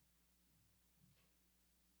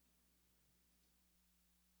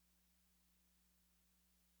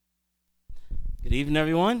Good evening,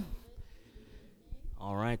 everyone.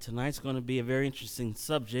 All right, tonight's going to be a very interesting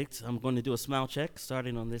subject. I'm going to do a smile check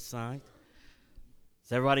starting on this side.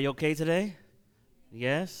 Is everybody okay today?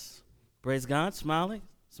 Yes. Praise God. Smiling?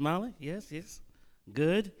 Smiling? Yes.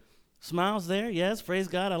 Good. Smiles there? Yes. Praise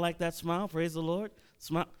God. I like that smile. Praise the Lord.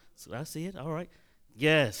 Smile. I see it. All right.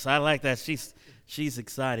 Yes, I like that. She's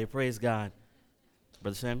excited. Praise God.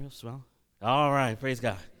 Brother Samuel, smile. All right. Praise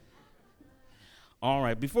God. All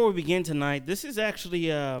right. Before we begin tonight, this is actually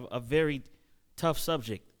a very tough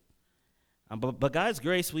subject. But by God's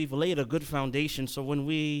grace, we've laid a good foundation. So when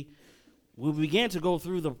we began to go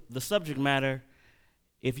through the subject matter,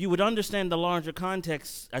 if you would understand the larger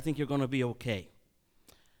context, I think you're going to be okay.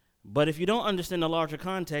 But if you don't understand the larger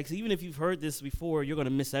context, even if you've heard this before, you're going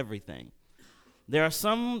to miss everything. There are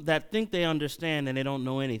some that think they understand and they don't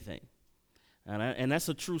know anything. And that's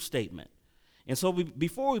a true statement. And so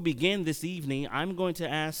before we begin this evening, I'm going to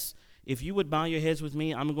ask if you would bow your heads with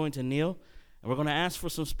me. I'm going to kneel, and we're going to ask for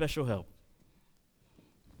some special help.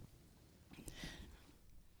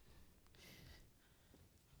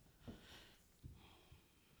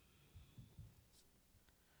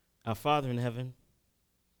 Our Father in heaven,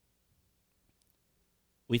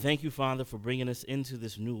 we thank you, Father, for bringing us into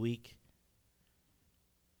this new week,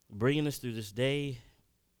 bringing us through this day.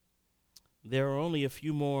 There are only a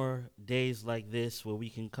few more days like this where we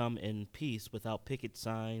can come in peace without picket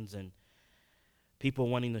signs and people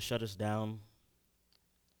wanting to shut us down.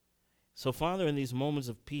 So, Father, in these moments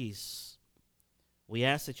of peace, we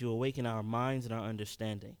ask that you awaken our minds and our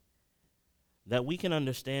understanding, that we can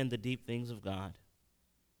understand the deep things of God.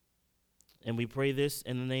 And we pray this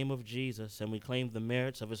in the name of Jesus, and we claim the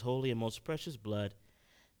merits of his holy and most precious blood.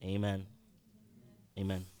 Amen.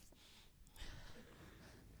 Amen.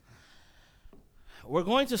 We're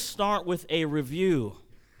going to start with a review.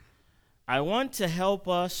 I want to help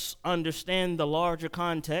us understand the larger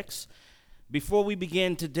context before we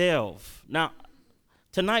begin to delve. Now,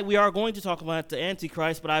 tonight we are going to talk about the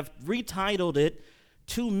Antichrist, but I've retitled it,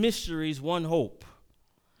 Two Mysteries, One Hope.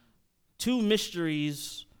 Two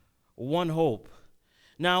Mysteries, One Hope.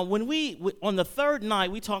 Now, when on the third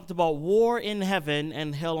night, we talked about war in heaven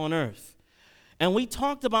and hell on earth. And we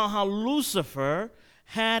talked about how Lucifer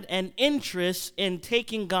had an interest in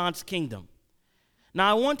taking God's kingdom.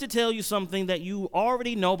 Now, I want to tell you something that you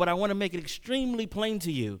already know, but I want to make it extremely plain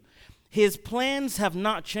to you. His plans have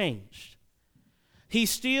not changed. He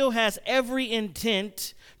still has every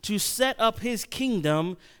intent to set up his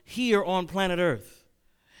kingdom here on planet Earth.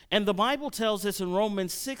 And the Bible tells us in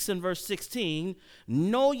Romans 6 and verse 16,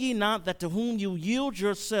 "Know ye not that to whom you yield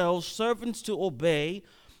yourselves servants to obey,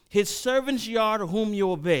 his servants ye are to whom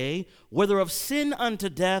you obey, whether of sin unto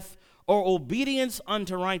death or obedience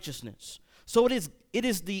unto righteousness." So it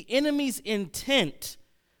is the enemy's intent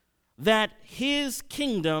that his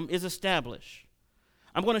kingdom is established.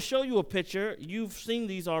 I'm going to show you a picture. You've seen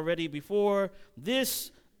these already before.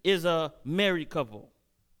 This is a married couple.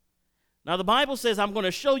 Now, the Bible says, I'm going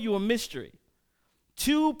to show you a mystery.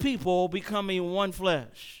 Two people becoming one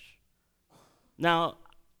flesh. Now,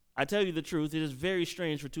 I tell you the truth, it is very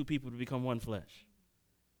strange for two people to become one flesh.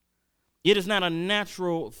 It is not a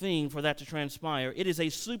natural thing for that to transpire. It is a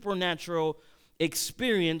supernatural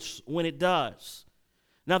experience when it does.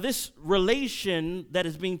 Now, this relation that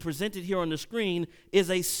is being presented here on the screen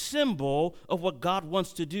is a symbol of what God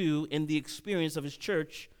wants to do in the experience of his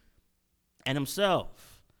church and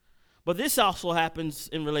himself. But this also happens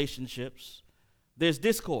in relationships. There's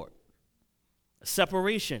discord,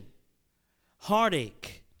 separation,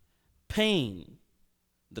 heartache, pain.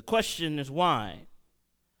 The question is why?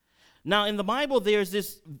 Now, in the Bible, there's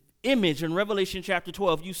this image in Revelation chapter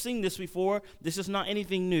 12. You've seen this before. This is not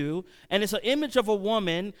anything new. And it's an image of a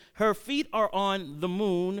woman. Her feet are on the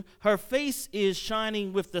moon. Her face is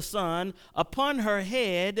shining with the sun. Upon her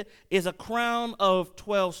head is a crown of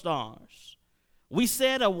 12 stars. We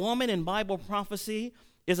said a woman in Bible prophecy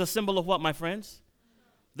is a symbol of what, my friends?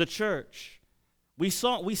 The church. We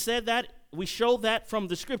showed that from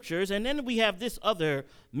the scriptures, and then we have this other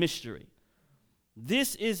mystery.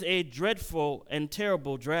 This is a dreadful and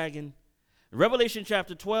terrible dragon. Revelation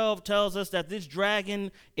chapter 12 tells us that this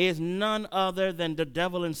dragon is none other than the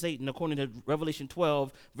devil and Satan, according to Revelation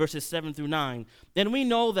 12, verses 7 through 9. And we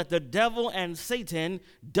know that the devil and Satan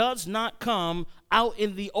does not come out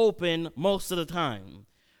in the open most of the time.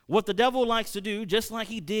 What the devil likes to do, just like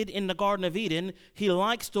he did in the Garden of Eden, he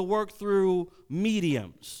likes to work through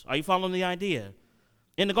mediums. Are you following the idea?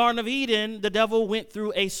 In the Garden of Eden, the devil went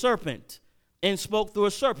through a serpent and spoke through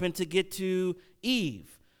a serpent to get to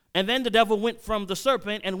Eve. And then the devil went from the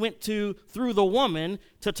serpent and went through the woman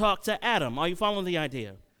to talk to Adam. Are you following the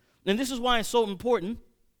idea? And this is why it's so important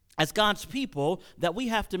as God's people that we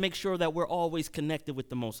have to make sure that we're always connected with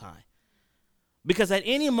the Most High. Because at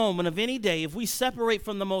any moment of any day, if we separate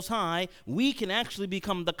from the Most High, we can actually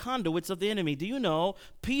become the conduits of the enemy. Do you know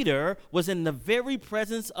Peter was in the very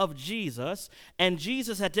presence of Jesus, and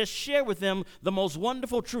Jesus had just shared with him the most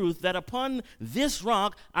wonderful truth that upon this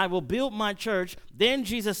rock I will build my church. Then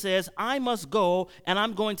Jesus says, I must go and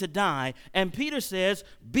I'm going to die. And Peter says,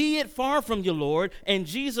 be it far from you, Lord. And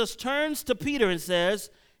Jesus turns to Peter and says,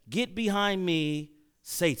 get behind me,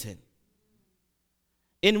 Satan.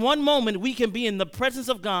 In one moment, we can be in the presence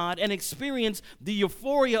of God and experience the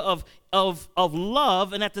euphoria of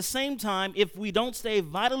love. And at the same time, if we don't stay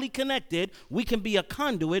vitally connected, we can be a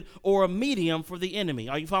conduit or a medium for the enemy.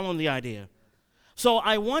 Are you following the idea? So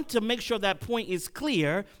I want to make sure that point is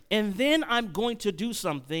clear. And then I'm going to do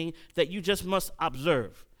something that you just must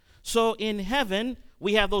observe. So in heaven,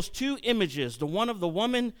 we have those two images, the one of the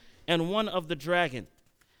woman and one of the dragon.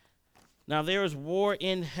 Now there is war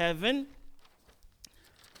in heaven.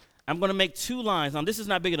 I'm going to make two lines. Now, this is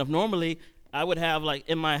not big enough. Normally, I would have, like,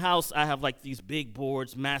 in my house, I have, like, these big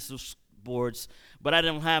boards, massive boards, but I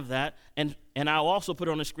don't have that. And I'll also put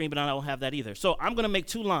it on the screen, but I don't have that either. So I'm going to make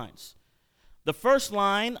two lines. The first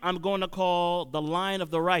line, I'm going to call the line of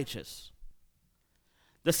the righteous.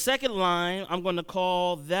 The second line, I'm going to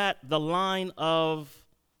call that the line of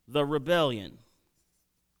the rebellion.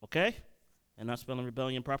 Okay? I'm not spelling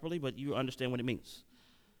rebellion properly, but you understand what it means.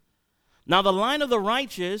 Now, the line of the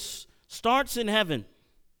righteous starts in heaven,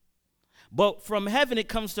 but from heaven it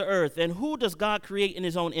comes to earth. And who does God create in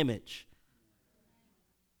his own image?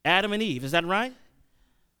 Adam and Eve. Is that right?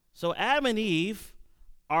 So Adam and Eve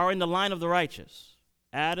are in the line of the righteous.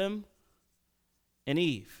 Adam and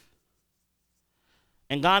Eve.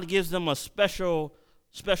 And God gives them a special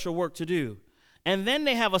work to do. And then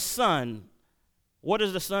they have a son. What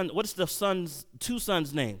is the son? What's the son's two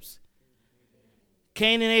sons' names?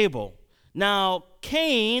 Cain and Abel. Now,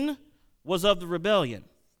 Cain was of the rebellion.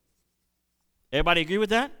 Everybody agree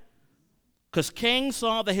with that? Because Cain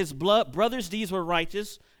saw that his brother's deeds were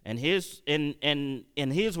righteous and his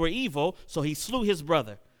were evil, so he slew his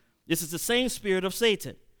brother. This is the same spirit of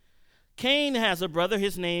Satan. Cain has a brother.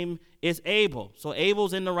 His name is Abel. So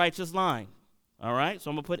Abel's in the righteous line. All right? So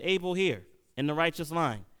I'm going to put Abel here in the righteous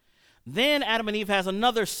line. Then Adam and Eve has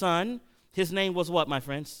another son. His name was what, my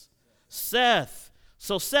friends? Seth.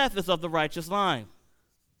 So Seth is of the righteous line.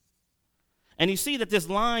 And you see that this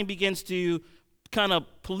line begins to kind of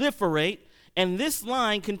proliferate, and this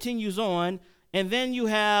line continues on, and then you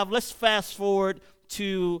have, let's fast forward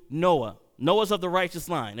to Noah. Noah's of the righteous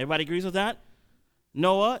line. Everybody agrees with that?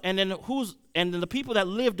 Noah, and then the people that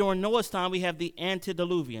lived during Noah's time, we have the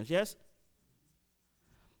antediluvians, yes?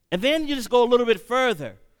 And then you just go a little bit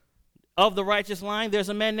further. Of the righteous line, there's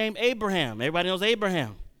a man named Abraham. Everybody knows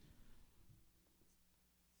Abraham.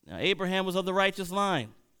 Now, Abraham was of the righteous line.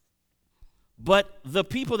 But the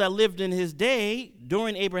people that lived in his day,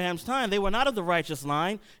 during Abraham's time, they were not of the righteous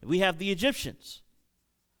line. We have the Egyptians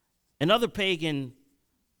and other pagan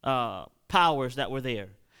powers that were there.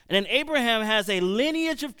 And then Abraham has a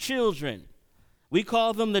lineage of children. We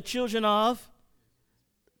call them the children of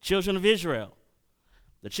Israel.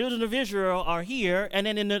 The children of Israel are here, and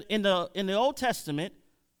then in the Old Testament,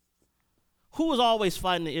 who was always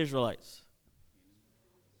fighting the Israelites?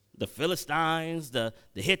 The Philistines, the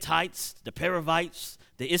Hittites, the Perizzites,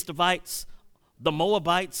 the Ishmaelites, the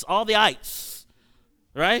Moabites, all the ites,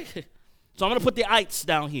 right? So I'm going to put the ites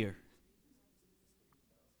down here.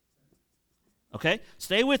 Okay?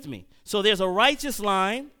 Stay with me. So there's a righteous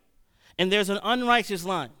line, and there's an unrighteous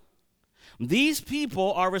line. These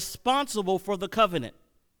people are responsible for the covenant.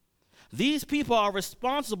 These people are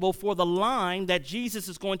responsible for the line that Jesus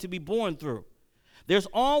is going to be born through. There's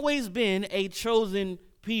always been a chosen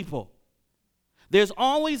people. There's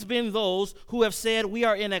always been those who have said we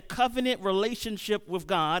are in a covenant relationship with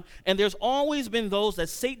God, and there's always been those that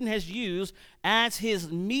Satan has used as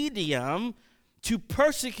his medium to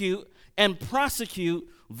persecute and prosecute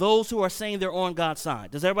those who are saying they're on God's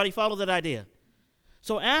side. Does everybody follow that idea?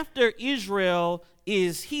 So after Israel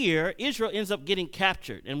is here, Israel ends up getting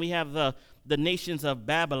captured, and we have the nations of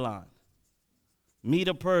Babylon,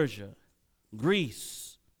 Medo-Persia,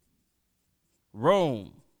 Greece,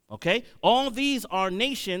 Rome, okay? All these are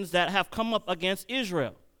nations that have come up against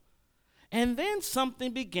Israel. And then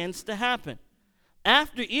something begins to happen.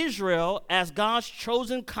 After Israel, as God's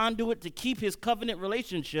chosen conduit to keep his covenant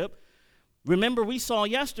relationship, remember we saw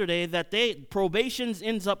yesterday that probations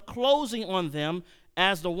ends up closing on them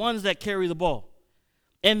as the ones that carry the ball.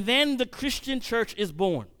 And then the Christian church is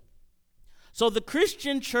born. So the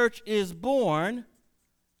Christian church is born,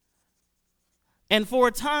 And for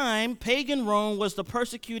a time, pagan Rome was the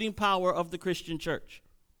persecuting power of the Christian church.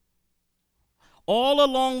 All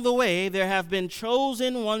along the way, there have been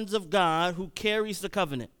chosen ones of God who carries the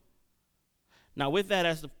covenant. Now, with that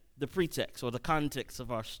as the pretext or the context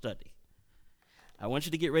of our study, I want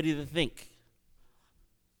you to get ready to think.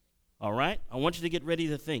 All right? I want you to get ready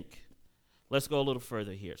to think. Let's go a little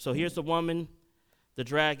further here. So here's the woman, the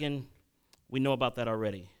dragon. We know about that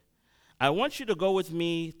already. I want you to go with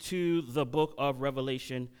me to the book of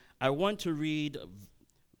Revelation. I want to read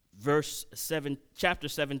chapter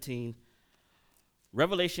 17.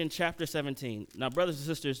 Revelation chapter 17. Now, brothers and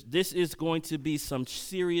sisters, this is going to be some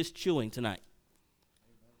serious chewing tonight.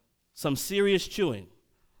 Some serious chewing.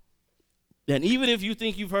 And even if you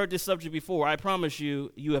think you've heard this subject before, I promise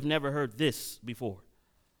you, you have never heard this before.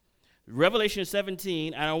 Revelation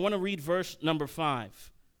 17, and I want to read verse number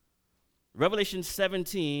 5. Revelation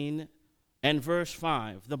 17 and verse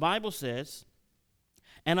 5. The Bible says,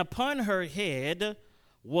 "And upon her head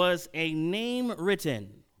was a name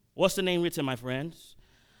written." What's the name written, my friends?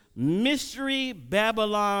 "Mystery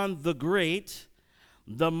Babylon the Great,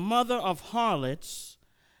 the mother of harlots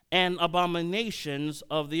and abominations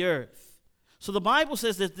of the earth." So the Bible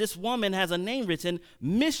says that this woman has a name written,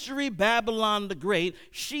 Mystery Babylon the Great.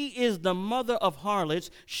 She is the mother of harlots.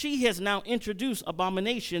 She has now introduced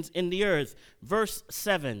abominations in the earth. Verse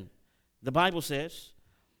 7, the Bible says,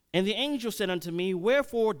 "And the angel said unto me,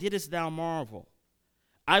 Wherefore didst thou marvel?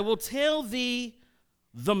 I will tell thee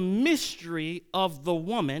the mystery of the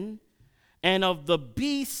woman and of the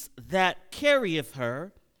beast that carrieth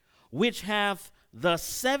her, which hath the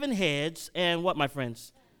 7 heads and" what, my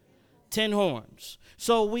friends? 10 horns.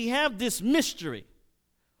 So we have this mystery.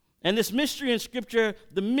 And this mystery in Scripture,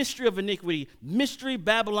 the mystery of iniquity, mystery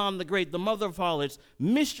Babylon the Great, the mother of harlots,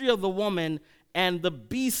 mystery of the woman, and the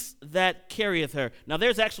beast that carrieth her. Now,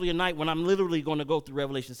 there's actually a night when I'm literally going to go through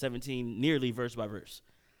Revelation 17 nearly verse by verse.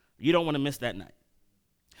 You don't want to miss that night.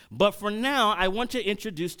 But for now, I want to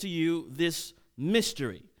introduce to you this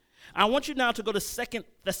mystery. I want you now to go to 2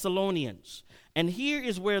 Thessalonians. And here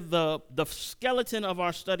is where the skeleton of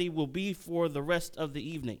our study will be for the rest of the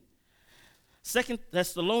evening. 2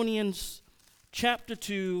 Thessalonians chapter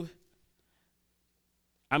 2.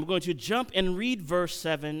 I'm going to jump and read verse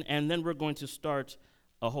 7, and then we're going to start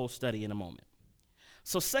a whole study in a moment.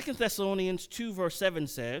 So 2 Thessalonians 2 verse 7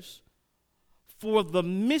 says, "For the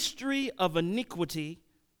mystery of iniquity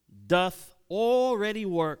doth already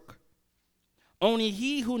work. Only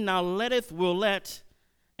he who now letteth will let,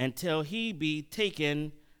 until he be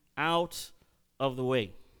taken out of the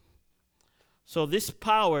way." So this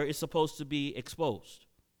power is supposed to be exposed.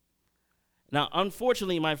 Now,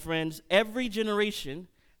 unfortunately, my friends, every generation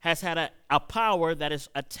has had a power that has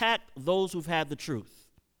attacked those who've had the truth.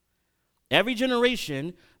 Every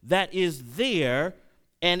generation that is there,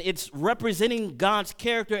 and it's representing God's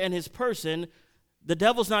character and his person, the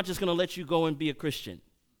devil's not just going to let you go and be a Christian.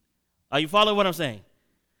 Are you following what I'm saying?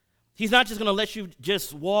 He's not just going to let you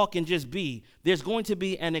just walk and just be. There's going to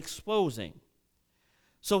be an exposing.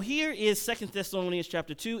 So here is 2 Thessalonians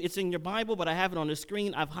chapter 2. It's in your Bible, but I have it on the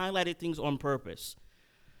screen. I've highlighted things on purpose.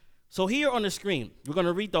 So here on the screen, we're going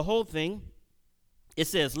to read the whole thing. It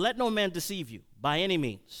says, "Let no man deceive you by any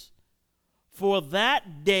means. For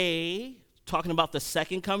that day," talking about the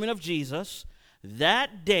second coming of Jesus,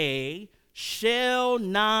 "that day shall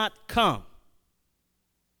not come,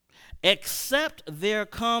 except there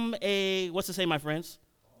come what's it say, my friends?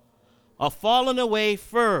 A falling away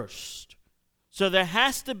first." So there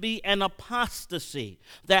has to be an apostasy.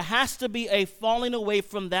 There has to be a falling away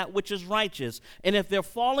from that which is righteous. And if they're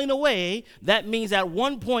falling away, that means at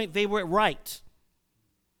one point they were right.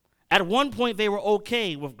 At one point they were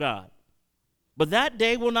okay with God. But that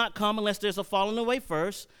day will not come unless there's a falling away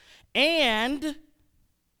first. And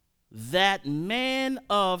that man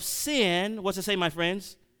of sin, what's it say, my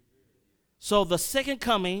friends? So the second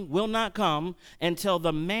coming will not come until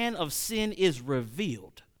the man of sin is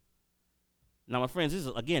revealed. Now, my friends, this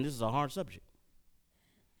is a hard subject.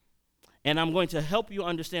 And I'm going to help you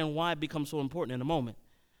understand why it becomes so important in a moment.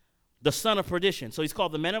 The son of perdition. So he's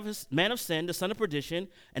called the man of sin, the son of perdition.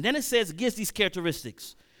 And then it says, gives these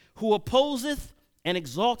characteristics. "Who opposeth and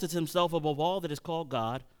exalteth himself above all that is called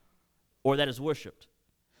God, or that is worshipped.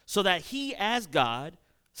 So that he as God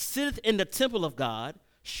sitteth in the temple of God,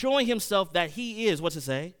 showing himself that he is," what's it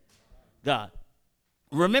say? "God.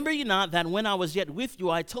 Remember ye not that when I was yet with you,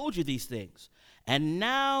 I told you these things? And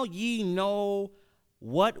now ye know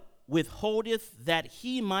what withholdeth, that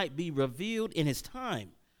he might be revealed in his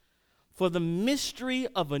time. For the mystery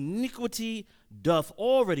of iniquity doth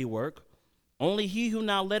already work. Only he who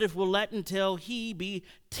now letteth will let, until he be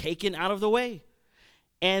taken out of the way.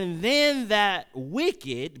 and then that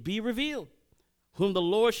wicked be revealed, whom the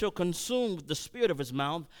Lord shall consume with the spirit of his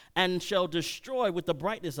mouth, and shall destroy with the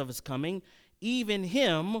brightness of his coming, even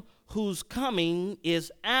him whose coming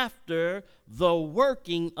is after the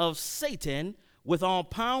working of Satan with all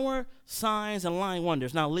power, signs, and lying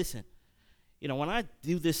wonders. Now listen, when I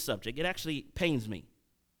do this subject, it actually pains me.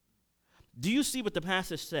 Do you see what the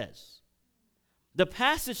passage says? The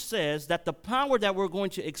passage says that the power that we're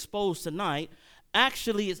going to expose tonight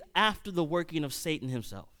actually is after the working of Satan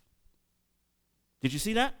himself. Did you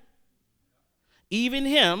see that? Even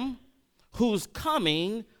him whose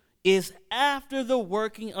coming is after the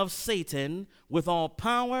working of Satan with all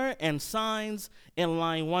power and signs and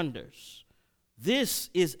lying wonders. This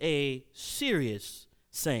is a serious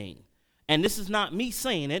saying. And this is not me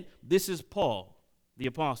saying it. This is Paul, the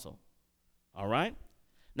apostle. All right?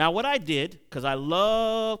 Now, what I did, because I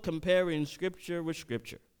love comparing Scripture with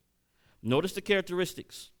Scripture. Notice the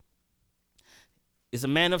characteristics. Is a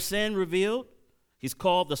man of sin revealed? He's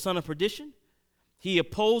called the son of perdition. He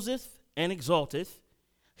opposeth and exalteth.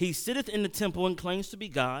 He sitteth in the temple and claims to be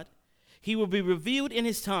God. He will be revealed in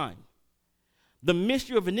his time. The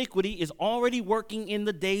mystery of iniquity is already working in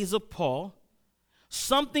the days of Paul.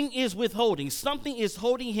 Something is withholding. Something is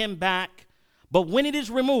holding him back. But when it is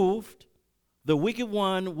removed, the wicked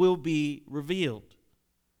one will be revealed.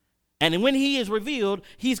 And when he is revealed,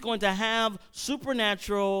 he's going to have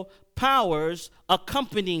supernatural powers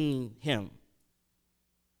accompanying him.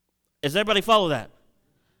 Does everybody follow that?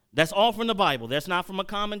 That's all from the Bible. That's not from a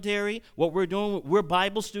commentary. What we're doing, we're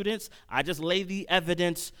Bible students. I just lay the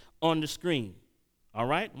evidence on the screen. All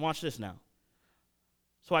right? Watch this now.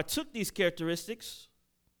 So I took these characteristics.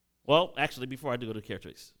 Well, actually, before I do go to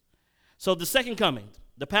characteristics. So the second coming.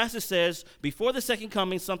 The passage says, before the second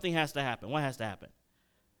coming, something has to happen. What has to happen?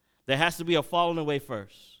 There has to be a falling away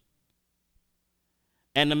first.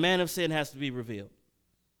 And the man of sin has to be revealed.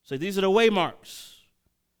 So these are the waymarks.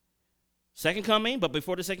 Second coming, but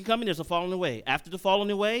before the second coming, there's a falling away. After the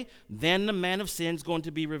falling away, then the man of sin is going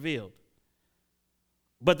to be revealed.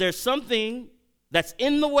 But there's something that's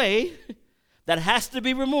in the way that has to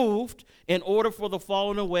be removed in order for the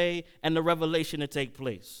falling away and the revelation to take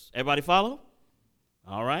place. Everybody follow?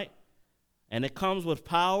 All right. And it comes with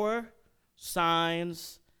power,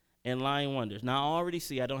 signs, and lying wonders. Now, I already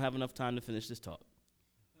see I don't have enough time to finish this talk.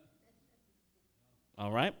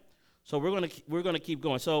 All right. So we're going to keep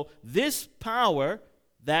going. So this power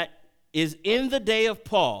that is in the day of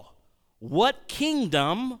Paul, what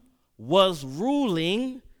kingdom was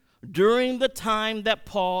ruling during the time that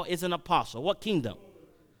Paul is an apostle? What kingdom?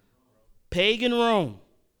 Pagan Rome.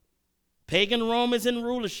 Pagan Rome is in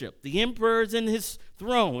rulership. The emperor is in his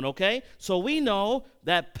throne, okay? So we know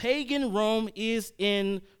that pagan Rome is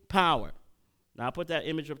in power. Now I'll put that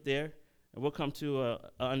image up there, and we'll come to an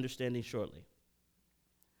understanding shortly.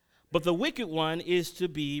 But the wicked one is to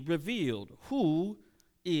be revealed. Who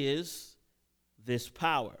is this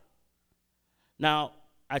power? Now,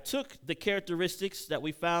 I took the characteristics that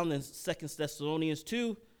we found in 2 Thessalonians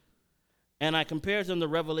 2, and I compared them to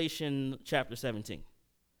Revelation chapter 17.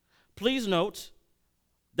 Please note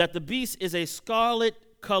that the beast is a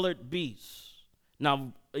scarlet-colored beast.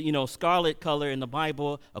 Now, scarlet color in the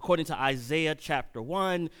Bible, according to Isaiah chapter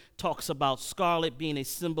 1, talks about scarlet being a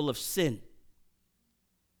symbol of sin.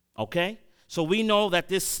 Okay? So we know that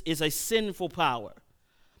this is a sinful power.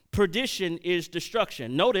 Perdition is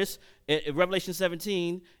destruction. Notice in Revelation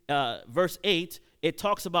 17, verse 8, it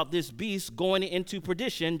talks about this beast going into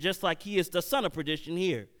perdition just like he is the son of perdition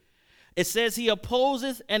here. It says he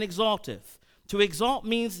opposeth and exalteth. To exalt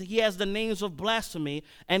means he has the names of blasphemy,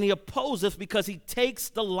 and he opposeth because he takes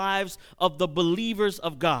the lives of the believers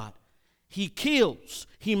of God. He kills,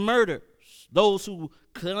 he murders those who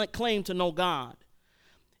claim to know God.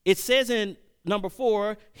 It says in number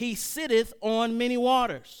 4, he sitteth on many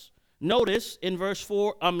waters. Notice in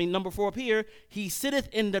number 4 up here, he sitteth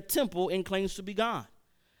in the temple and claims to be God.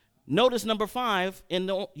 Notice number 5 in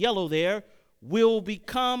the yellow there, will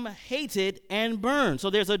become hated and burned.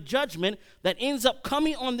 So there's a judgment that ends up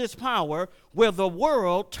coming on this power where the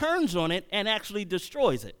world turns on it and actually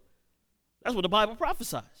destroys it. That's what the Bible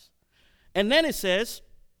prophesies. And then it says,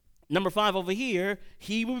 number 5 over here,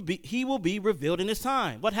 he will be revealed in his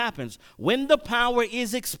time. What happens? When the power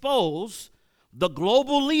is exposed, the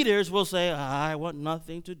global leaders will say, I want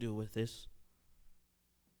nothing to do with this.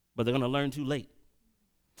 But they're going to learn too late.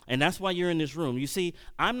 And that's why you're in this room. You see,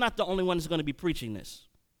 I'm not the only one that's going to be preaching this.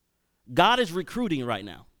 God is recruiting right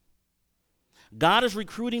now. God is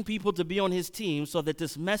recruiting people to be on his team so that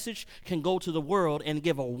this message can go to the world and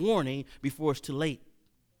give a warning before it's too late.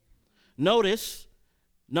 Notice,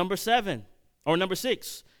 number 7, Or number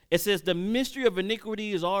 6, it says the mystery of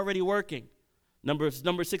iniquity is already working. Number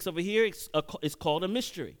 6 over here is called a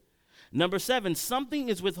mystery. Number 7, something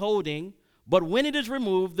is withholding, but when it is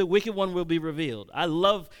removed, the wicked one will be revealed. I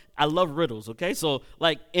love riddles, okay? So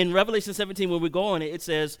like in Revelation 17, when we go on it, it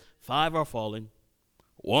says 5 are fallen,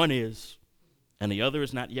 1 is, and the other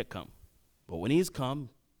is not yet come. But when he's come,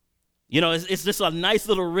 it's just a nice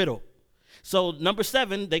little riddle. So number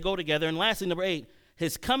 7, they go together. And lastly, number 8,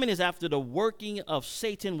 his coming is after the working of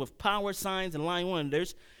Satan with power, signs, and lying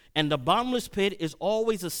wonders. And the bottomless pit is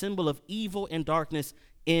always a symbol of evil and darkness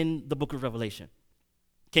in the book of Revelation.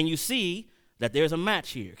 Can you see that there's a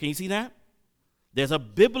match here? Can you see that? There's a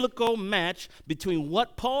biblical match between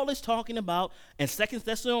what Paul is talking about in 2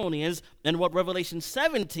 Thessalonians and what Revelation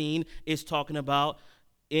 17 is talking about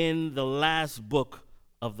in the last book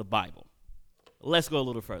of the Bible. Let's go a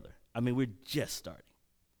little further. We're just starting.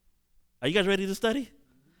 Are you guys ready to study?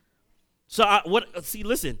 So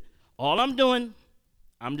listen, all I'm doing,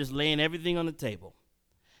 I'm just laying everything on the table.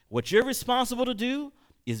 What you're responsible to do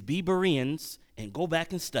is be Bereans and go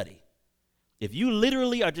back and study. If you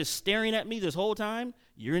literally are just staring at me this whole time,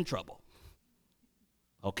 you're in trouble.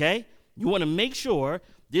 Okay? You want to make sure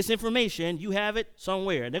this information, you have it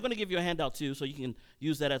somewhere. And they're going to give you a handout too, so you can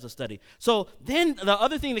use that as a study. So then the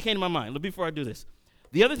other thing that came to my mind, before I do this,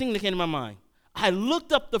 the other thing that came to my mind, I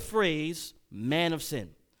looked up the phrase, man of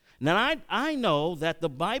sin. Now, I know that the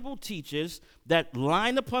Bible teaches that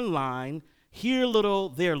line upon line, here a little,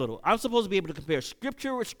 there a little. I'm supposed to be able to compare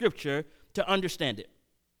scripture with scripture to understand it.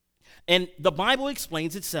 And the Bible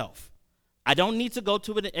explains itself. I don't need to go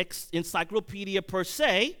to an encyclopedia per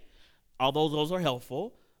se, although those are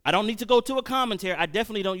helpful. I don't need to go to a commentary. I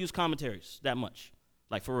definitely don't use commentaries that much.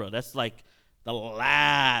 Like, for real. That's like the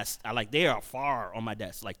last. They are far on my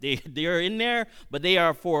desk. Like, they are in there, but they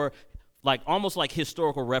are for almost like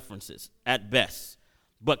historical references at best.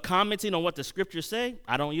 But commenting on what the scriptures say,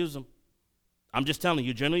 I don't use them. I'm just telling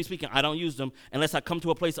you, generally speaking, I don't use them unless I come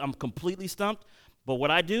to a place I'm completely stumped. But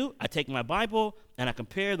what I do, I take my Bible and I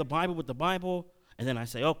compare the Bible with the Bible, and then I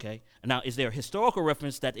say, okay, now is there a historical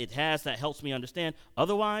reference that it has that helps me understand?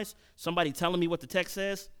 Otherwise, somebody telling me what the text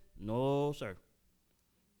says? No, sir.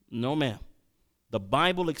 No, ma'am. The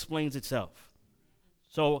Bible explains itself.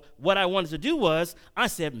 So what I wanted to do was, I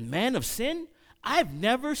said, man of sin? I've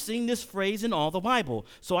never seen this phrase in all the Bible.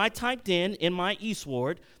 So I typed in my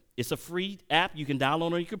eSword. It's a free app you can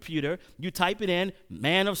download on your computer. You type it in,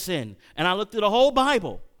 man of sin. And I looked through the whole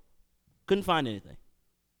Bible. Couldn't find anything.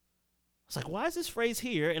 I was like, why is this phrase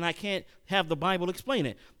here and I can't have the Bible explain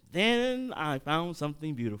it? Then I found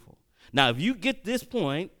something beautiful. Now, if you get this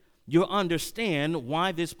point, you'll understand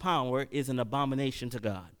why this power is an abomination to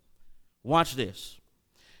God. Watch this.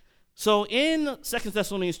 So in 2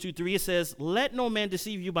 Thessalonians 2:3, it says, let no man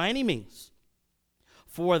deceive you by any means,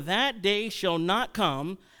 for that day shall not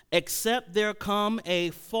come except there come a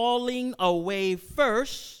falling away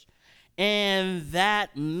first, and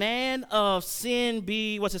that man of sin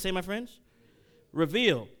be, what's it say, my friends?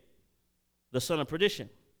 Revealed, the son of perdition.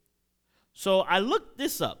 So I looked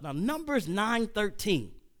this up. Now, Numbers 9:13.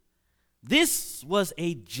 This was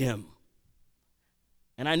a gem.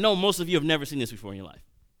 And I know most of you have never seen this before in your life.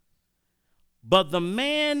 But the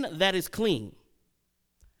man that is clean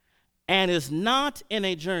and is not in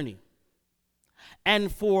a journey,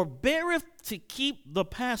 and forbeareth to keep the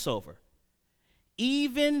Passover,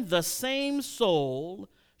 even the same soul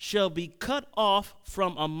shall be cut off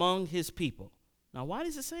from among his people. Now, why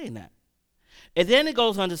is it saying that? And then it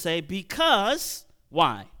goes on to say, because,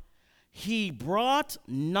 why? He brought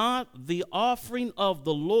not the offering of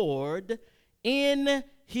the Lord in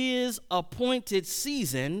his appointed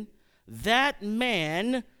season, that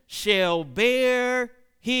man shall bear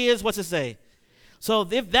his, what's it say? So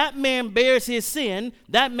if that man bears his sin,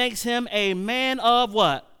 that makes him a man of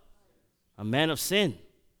what? A man of sin.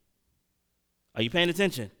 Are you paying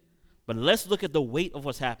attention? But let's look at the weight of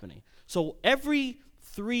what's happening. So every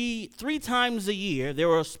three times a year, there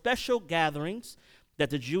were special gatherings that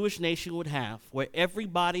the Jewish nation would have where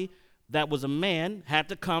everybody that was a man had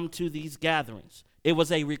to come to these gatherings. It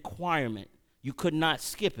was a requirement. You could not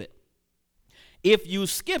skip it. If you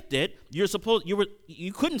skipped it,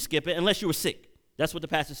 you couldn't skip it unless you were sick. That's what the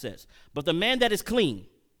passage says. But the man that is clean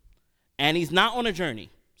and he's not on a journey,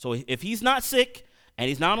 so if he's not sick and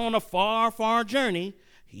he's not on a far, far journey,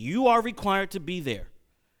 you are required to be there.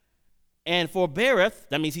 And forbeareth,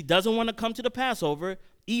 that means he doesn't want to come to the Passover,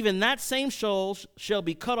 even that same soul shall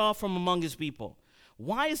be cut off from among his people.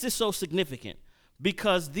 Why is this so significant?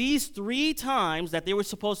 Because these 3 times that they were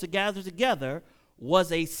supposed to gather together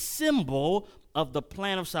was a symbol of the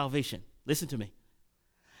plan of salvation. Listen to me.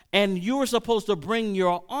 And you're supposed to bring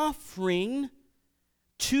your offering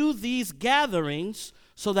to these gatherings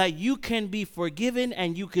so that you can be forgiven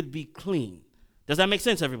and you could be clean. Does that make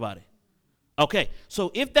sense, everybody? Okay,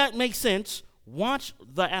 so if that makes sense, watch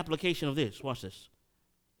the application of this. Watch this.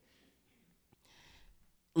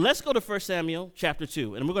 Let's go to 1 Samuel chapter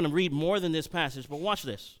 2, and we're going to read more than this passage, but watch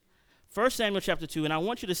this. 1 Samuel chapter 2, and I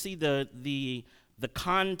want you to see the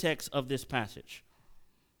context of this passage.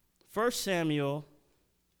 1 Samuel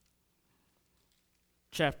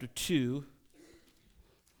chapter 2,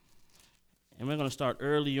 and we're going to start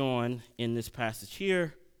early on in this passage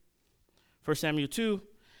here. 1 Samuel 2.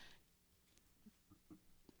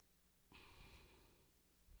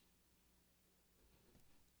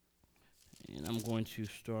 And I'm going to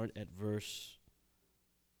start at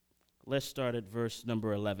let's start at verse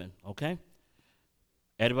number 11, okay?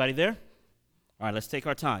 Everybody there? All right, let's take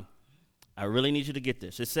our time. I really need you to get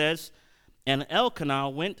this. It says, and Elkanah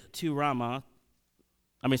went to Ramah.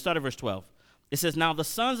 Start at verse 12. It says, now the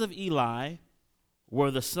sons of Eli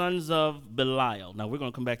were the sons of Belial. Now, we're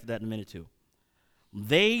going to come back to that in a minute, too.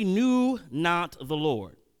 They knew not the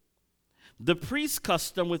Lord. The priest's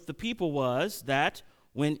custom with the people was that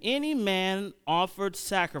when any man offered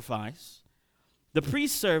sacrifice, the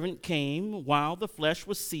priest's servant came while the flesh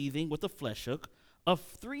was seething with a flesh hook of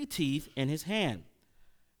 3 teeth in his hand,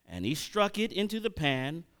 and he struck it into the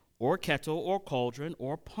pan or kettle or cauldron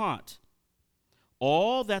or pot.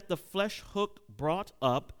 All that the flesh hook brought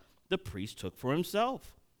up, the priest took for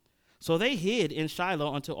himself. So they hid in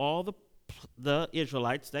Shiloh unto all the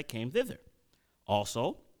Israelites that came thither.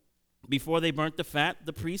 Also, before they burnt the fat,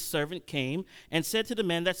 the priest's servant came and said to the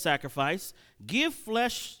men that sacrificed, give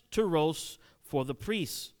flesh to roast for the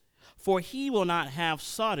priest, for he will not have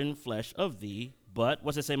sodden flesh of thee, but,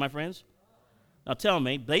 what's it say, my friends? Now tell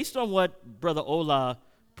me, based on what Brother Ola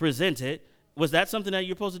presented, was that something that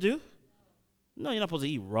you're supposed to do? No, you're not supposed to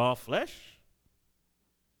eat raw flesh.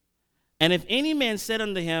 And if any man said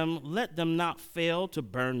unto him, let them not fail to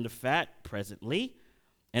burn the fat presently,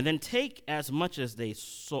 and then take as much as thy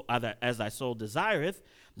soul desireth,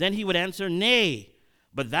 then he would answer, nay,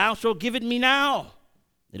 but thou shalt give it me now,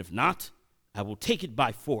 and if not, I will take it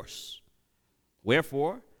by force.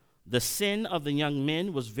 Wherefore, the sin of the young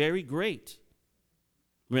men was very great.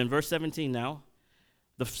 We're in verse 17 now.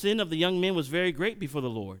 The sin of the young men was very great before the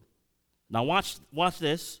Lord. Now watch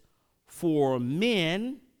this. For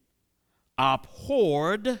men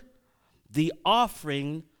abhorred the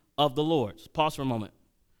offering of the Lord. Pause for a moment.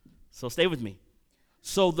 So stay with me.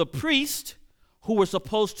 So the priests who were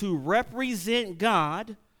supposed to represent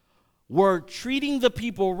God were treating the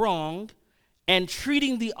people wrong and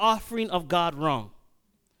treating the offering of God wrong.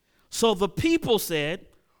 So the people said,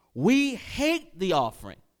 we hate the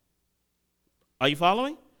offering. Are you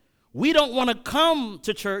following? We don't want to come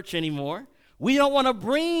to church anymore. We don't want to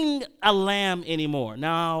bring a lamb anymore.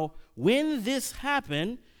 Now, when this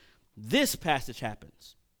happened, this passage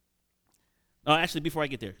happens. Oh, actually, before I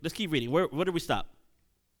get there, let's keep reading. Where did we stop?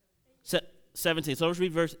 17. So let's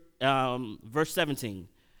read verse 17.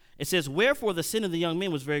 It says, wherefore the sin of the young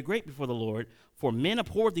men was very great before the Lord, for men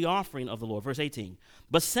abhorred the offering of the Lord. Verse 18.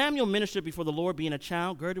 But Samuel ministered before the Lord, being a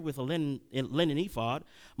child, girded with a linen ephod.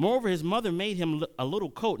 Moreover, his mother made him a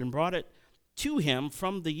little coat and brought it to him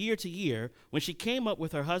from the year to year, when she came up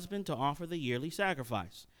with her husband to offer the yearly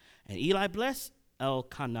sacrifice. And Eli blessed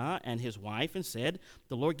Elkanah and his wife, and said,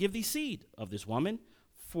 the Lord give thee seed of this woman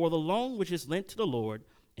for the loan which is lent to the Lord.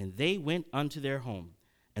 And they went unto their home.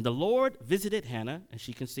 And the Lord visited Hannah, and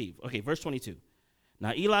she conceived. Okay, verse 22.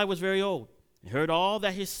 Now Eli was very old, and heard all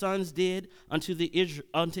that his sons did unto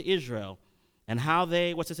Israel, and how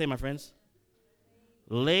they, what's it say, my friends?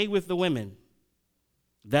 Lay with the women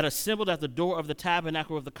that assembled at the door of the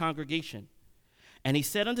tabernacle of the congregation. And he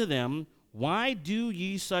said unto them, why do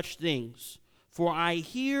ye such things? For I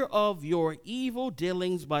hear of your evil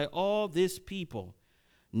dealings by all this people.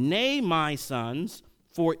 Nay, my sons,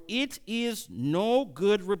 for it is no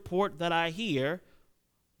good report that I hear.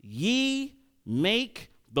 Ye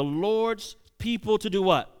make the Lord's people to do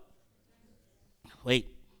what?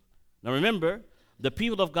 Wait. Now remember, the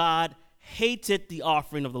people of God hated the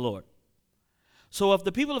offering of the Lord. So if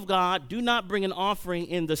the people of God do not bring an offering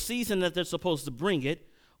in the season that they're supposed to bring it,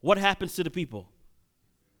 what happens to the people?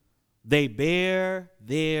 They bear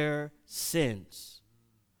their sins.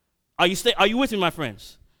 Are you with me, my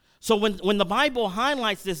friends? So when the Bible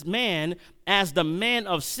highlights this man as the man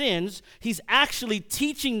of sins, he's actually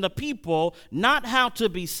teaching the people not how to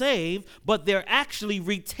be saved, but they're actually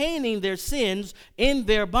retaining their sins in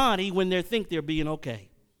their body when they think they're being okay.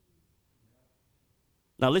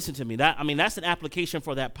 Now listen to me. That's an application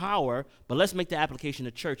for that power, but let's make the application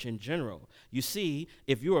to church in general. You see,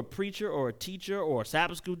 if you're a preacher or a teacher or a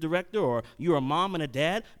Sabbath school director or you're a mom and a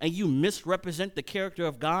dad and you misrepresent the character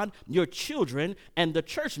of God, your children and the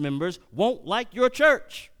church members won't like your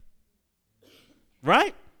church.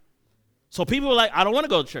 Right? So people are like, I don't want to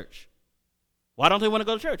go to church. Why don't they want to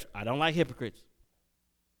go to church? I don't like hypocrites.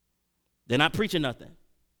 They're not preaching nothing.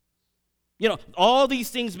 You know, all these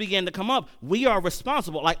things begin to come up. We are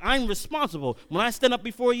responsible. Like, I'm responsible. When I stand up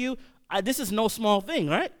before you, this is no small thing,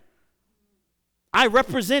 right? I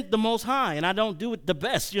represent the Most High, and I don't do it the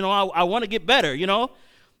best. You know, I want to get better, you know.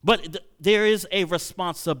 But there is a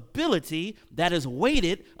responsibility that is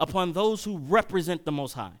weighted upon those who represent the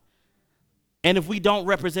Most High. And if we don't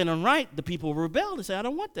represent him right, the people will rebel and say, I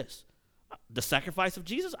don't want this. The sacrifice of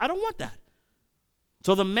Jesus, I don't want that.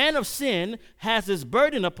 So the man of sin has this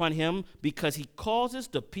burden upon him because he causes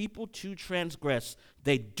the people to transgress.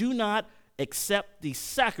 They do not accept the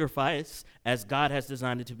sacrifice as God has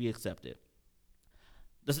designed it to be accepted.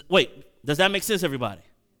 Does that make sense, everybody?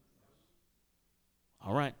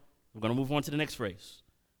 All right, we're going to move on to the next phrase.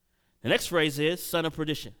 The next phrase is son of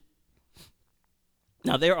perdition.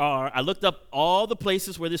 Now I looked up all the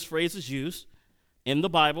places where this phrase is used in the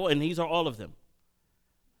Bible, and these are all of them.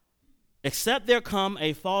 Except there come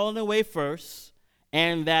a falling away first,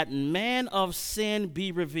 and that man of sin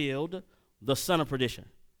be revealed, the son of perdition.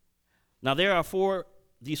 Now there are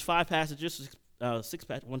five passages,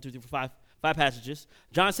 five passages.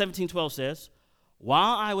 John 17:12 says,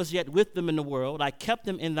 while I was yet with them in the world, I kept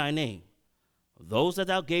them in thy name. Those that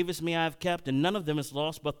thou gavest me I have kept, and none of them is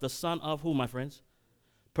lost, but the son of who, my friends?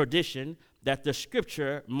 Perdition, that the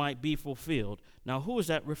scripture might be fulfilled. Now who is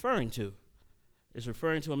that referring to? Is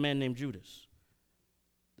referring to a man named Judas.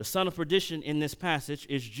 The son of perdition in this passage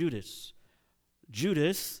is Judas.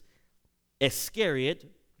 Judas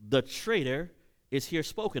Iscariot, the traitor, is here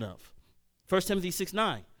spoken of. 1 Timothy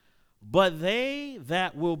 6:9. But they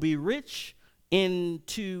that will be rich fall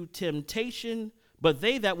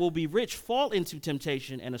into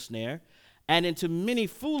temptation and a snare, and into many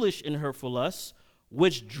foolish and hurtful lusts,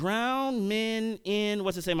 which drown men in,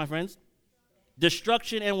 what's it say, my friends?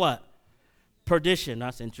 Destruction and what? Perdition.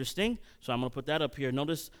 That's interesting. So I'm going to put that up here.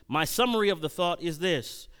 Notice my summary of the thought is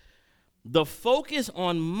this. The focus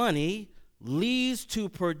on money leads to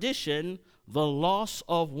perdition, the loss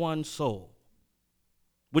of one's soul.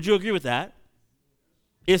 Would you agree with that?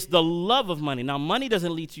 It's the love of money. Now, money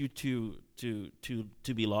doesn't lead you to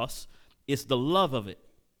be lost. It's the love of it.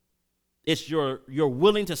 It's you're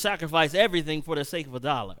willing to sacrifice everything for the sake of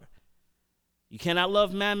 $1. You cannot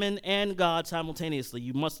love mammon and God simultaneously.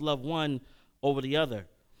 You must love one over the other.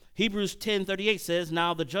 Hebrews 10:38 says,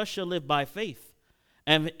 now the just shall live by faith.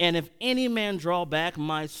 And if any man draw back,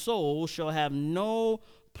 my soul shall have no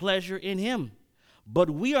pleasure in him.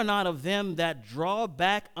 But we are not of them that draw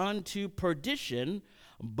back unto perdition,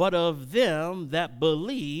 but of them that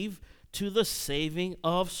believe to the saving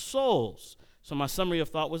of souls. So my summary of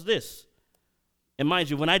thought was this. And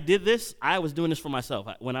mind you, when I did this, I was doing this for myself.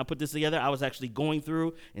 When I put this together, I was actually going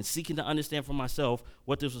through and seeking to understand for myself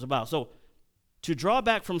what this was about. So to draw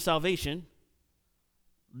back from salvation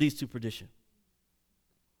leads to perdition.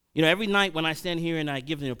 You know, every night when I stand here and I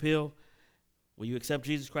give an appeal, will you accept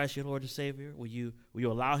Jesus Christ, your Lord and Savior? Will you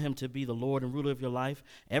allow him to be the Lord and ruler of your life?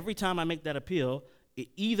 Every time I make that appeal,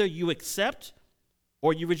 either you accept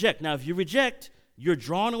or you reject. Now, if you reject, you're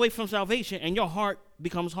drawn away from salvation and your heart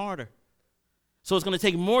becomes harder. So it's going to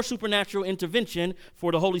take more supernatural intervention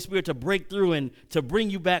for the Holy Spirit to break through and to bring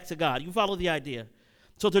you back to God. You follow the idea?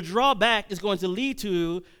 So to draw back is going to lead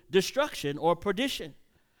to destruction or perdition.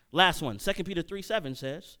 Last one, 2 Peter 3:7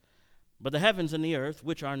 says, but the heavens and the earth,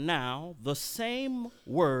 which are now the same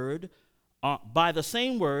word, by the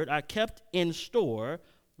same word are kept in store,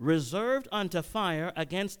 reserved unto fire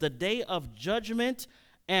against the day of judgment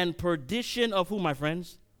and perdition of who, my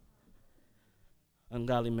friends?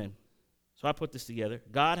 Ungodly men. So I put this together.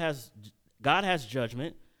 God has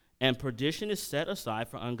judgment, and perdition is set aside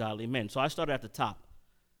for ungodly men. So I started at the top.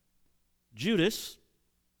 Judas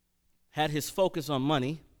had his focus on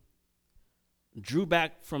money, drew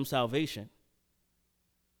back from salvation,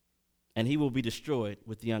 and he will be destroyed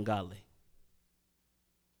with the ungodly.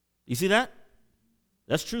 You see that?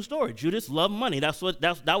 That's a true story. Judas loved money.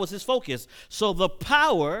 That was his focus. So the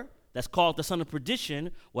power that's called the son of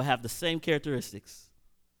perdition will have the same characteristics.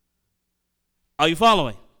 Are you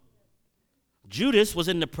following? Judas was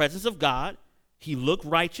in the presence of God. He looked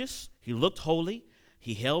righteous. He looked holy.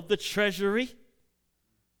 He held the treasury.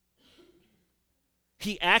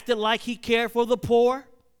 He acted like he cared for the poor.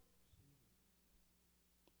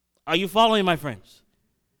 Are you following, my friends?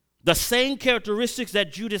 The same characteristics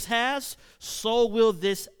that Judas has, so will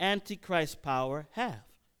this Antichrist power have.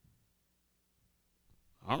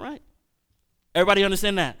 All right. Everybody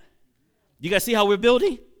understand that? You guys see how we're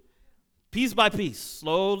building? Piece by piece,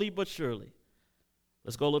 slowly but surely.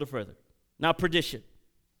 Let's go a little further. Now, perdition.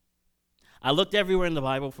 I looked everywhere in the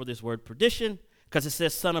Bible for this word perdition because it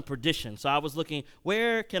says son of perdition. So I was looking,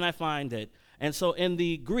 where can I find it? And so in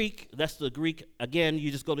the Greek, that's the Greek, again,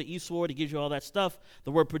 you just go to eSword, it gives you all that stuff.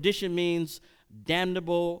 The word perdition means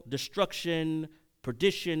damnable, destruction,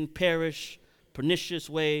 perdition, perish, pernicious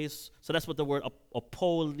ways. So that's what the word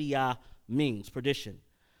apolia means, perdition.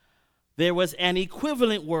 There was an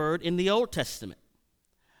equivalent word in the Old Testament.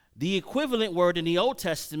 The equivalent word in the Old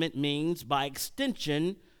Testament means, by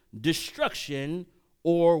extension, destruction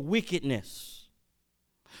or wickedness.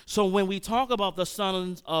 So when we talk about the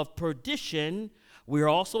sons of perdition, we're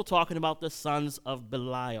also talking about the sons of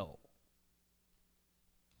Belial.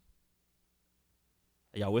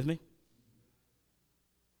 Are y'all with me?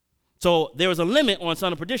 So there was a limit on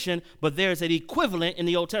son of perdition, but there's an equivalent in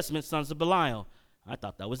the Old Testament, sons of Belial. I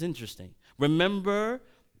thought that was interesting. Remember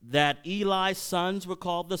that Eli's sons were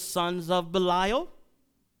called the sons of Belial?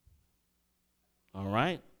 All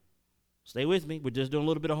right. Stay with me. We're just doing a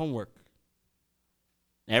little bit of homework.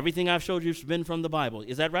 Everything I've showed you has been from the Bible.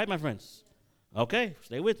 Is that right, my friends? Okay,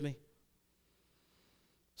 stay with me.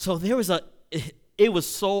 So it was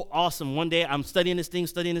so awesome. One day I'm studying this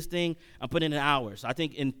thing. I'm putting in hours. I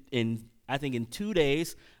think in 2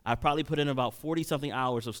 days, I probably put in about 40-something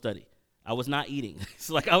hours of study. I was not eating.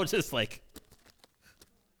 It's like I was just like,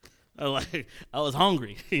 I was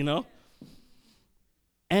hungry, you know?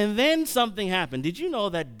 And then something happened. Did you know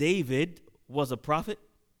that David was a prophet?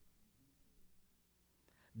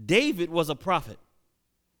 David was a prophet.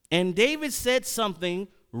 And David said something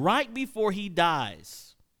right before he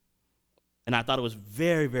dies. And I thought it was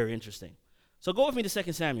very, very interesting. So go with me to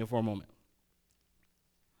 2 Samuel for a moment.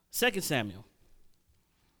 2 Samuel.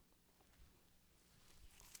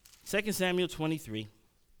 2 Samuel 23.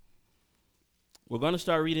 We're going to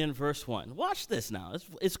start reading in verse 1. Watch this now.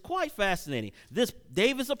 It's quite fascinating.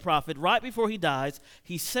 David's a prophet. Right before he dies,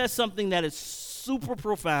 he says something that is super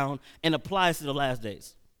profound and applies to the last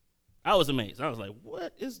days. I was amazed. I was like,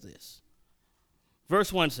 what is this?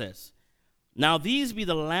 Verse 1 says, "Now these be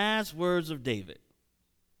the last words of David."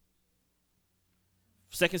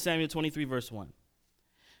 2 Samuel 23, verse 1.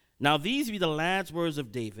 "Now these be the last words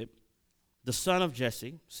of David, the son of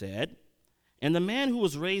Jesse, said, and the man who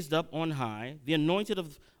was raised up on high, the anointed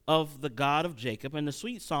of the God of Jacob, and the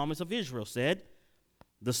sweet psalmist of Israel, said,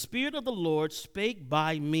 The Spirit of the Lord spake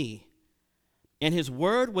by me, and his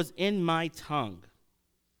word was in my tongue.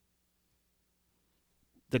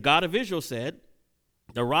 The God of Israel said,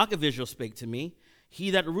 The rock of Israel spake to me, He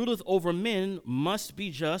that ruleth over men must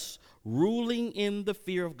be just, ruling in the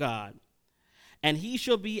fear of God. And he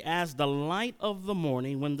shall be as the light of the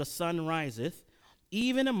morning when the sun riseth,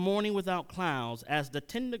 even a morning without clouds, as the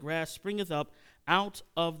tender grass springeth up out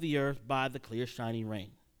of the earth by the clear shining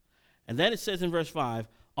rain." And then it says in verse 5,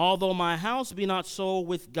 "Although my house be not so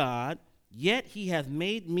with God, yet he hath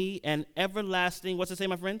made me an everlasting," what's it say,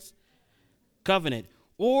 my friends? "Covenant,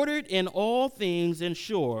 ordered in all things and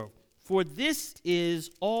sure. For this is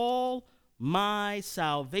all my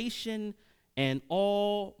salvation and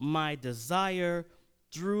all my desire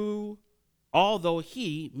through, although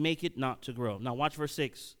he make it not to grow." Now watch verse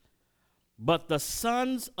 6. "But the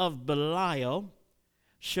sons of Belial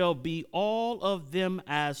shall be all of them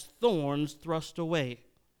as thorns thrust away,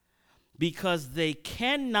 because they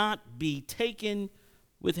cannot be taken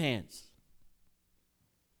with hands."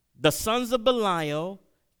 The sons of Belial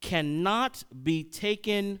cannot be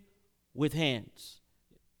taken with hands.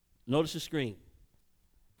 Notice the screen.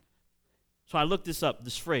 So I looked this up,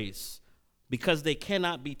 this phrase, because they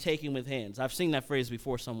cannot be taken with hands. I've seen that phrase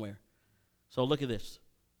before somewhere. So look at this.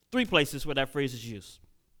 3 places where that phrase is used.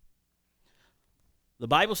 The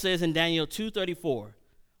Bible says in Daniel 2:34,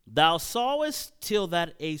 "Thou sawest till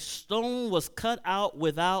that a stone was cut out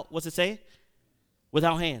without," what's it say?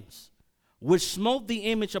 "Without hands, which smote the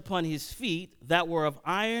image upon his feet that were of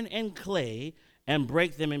iron and clay, and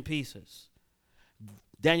brake them in pieces."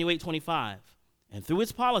 Daniel 8:25, "And through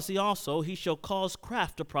his policy also he shall cause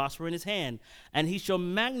craft to prosper in his hand, and he shall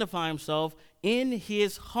magnify himself in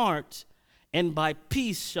his heart, and by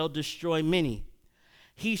peace shall destroy many.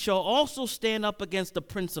 He shall also stand up against the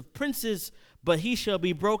prince of princes, but he shall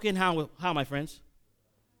be broken," how my friends?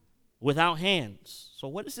 "Without hands." So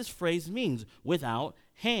what does this phrase mean? Without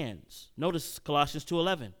hands. Notice Colossians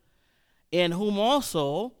 2:11. "In whom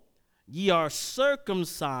also ye are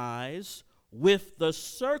circumcised with the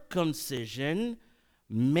circumcision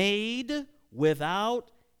made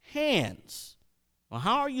without hands. Well,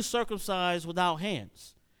 how are you circumcised without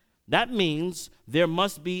hands? That means there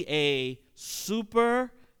must be a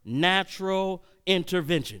supernatural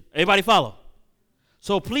intervention. Everybody follow?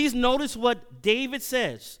 So please notice what David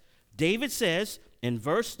says. David says in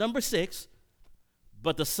verse number 6,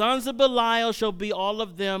 but the sons of Belial shall be all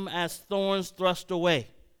of them as thorns thrust away,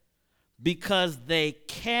 because they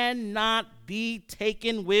cannot be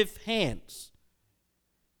taken with hands.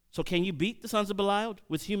 So can you beat the sons of Belial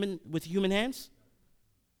with human hands?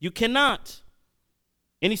 You cannot.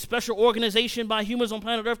 Any special organization by humans on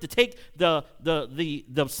planet Earth to take the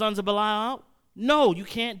sons of Belial out? No, you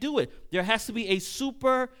can't do it. There has to be a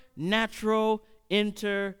supernatural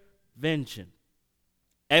intervention.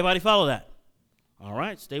 Everybody follow that? All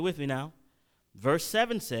right, stay with me now. Verse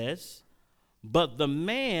 7 says, but the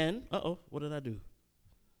man, what did I do?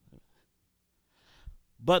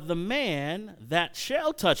 But the man that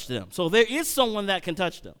shall touch them, so there is someone that can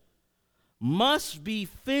touch them, must be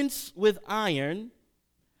fenced with iron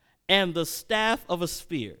and the staff of a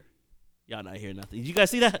spear. Y'all not hearing nothing. Did you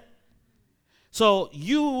guys see that? So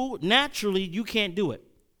you can't do it.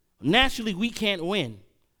 Naturally, we can't win.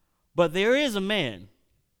 But there is a man.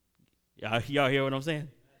 Y'all hear what I'm saying?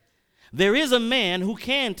 There is a man who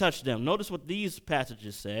can touch them. Notice what these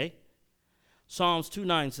passages say. Psalms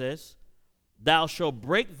 2:9 says, thou shalt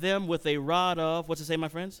break them with a rod of, what's it say, my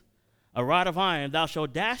friends? A rod of iron. Thou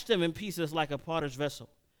shalt dash them in pieces like a potter's vessel.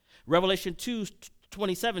 Revelation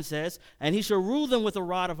 2:27 says, and he shall rule them with a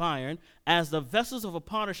rod of iron. As the vessels of a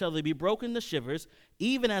potter shall they be broken to shivers,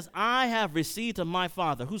 even as I have received of my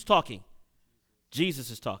Father. Who's talking?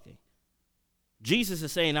 Jesus is talking. Jesus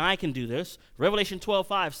is saying, I can do this. Revelation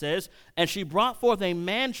 12:5 says, and she brought forth a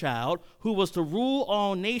man-child who was to rule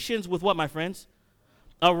all nations with what, my friends?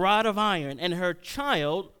 A rod of iron. And her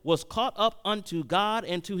child was caught up unto God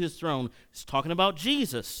and to his throne. It's talking about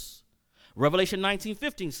Jesus. Revelation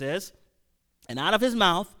 19:15 says, and out of his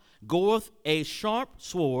mouth goeth a sharp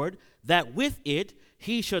sword, that with it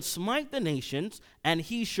he should smite the nations, and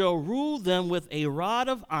he shall rule them with a rod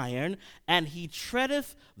of iron, and he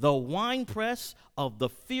treadeth the winepress of the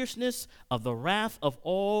fierceness of the wrath of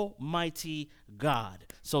Almighty God.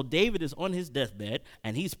 So David is on his deathbed,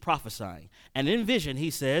 and he's prophesying. And in vision, he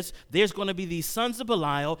says, there's going to be these sons of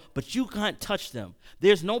Belial, but you can't touch them.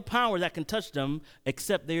 There's no power that can touch them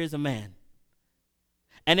except there is a man.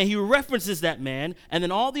 And then he references that man, and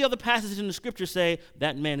then all the other passages in the scripture say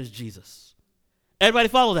that man is Jesus. Everybody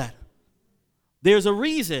follow that? There's a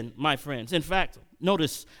reason, my friends. In fact,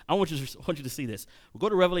 notice, I want you to see this. We'll go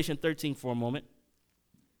to Revelation 13 for a moment.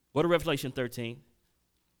 Go to Revelation 13.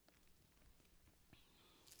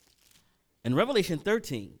 In Revelation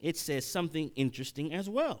 13, it says something interesting as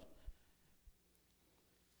well.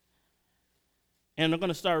 And I'm going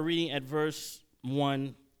to start reading at verse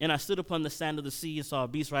 1. And I stood upon the sand of the sea and saw a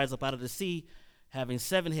beast rise up out of the sea, having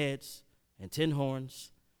 7 heads and 10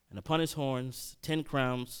 horns, and upon his horns 10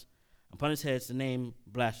 crowns, upon his heads the name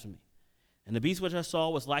blasphemy. And the beast which I saw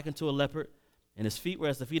was like unto a leopard, and his feet were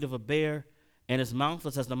as the feet of a bear, and his mouth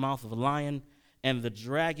was as the mouth of a lion. And the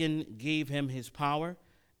dragon gave him his power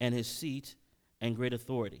and his seat and great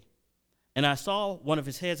authority. And I saw one of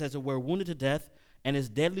his heads as it were wounded to death, and his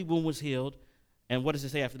deadly wound was healed. And what does it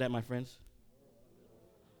say after that, my friends?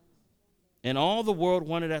 And all the world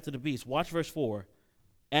wondered after the beast. Watch verse 4.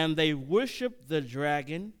 And they worshiped the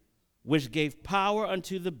dragon, which gave power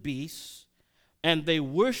unto the beast. And they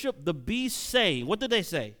worshiped the beast, saying, what did they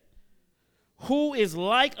say? Who is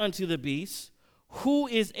like unto the beast? Who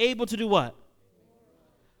is able to do what?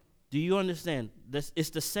 Do you understand? This, it's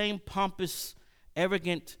the same pompous,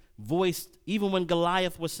 arrogant voice, even when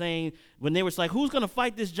Goliath was saying, when they were like, who's going to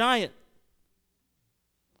fight this giant?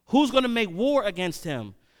 Who's going to make war against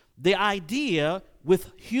him? The idea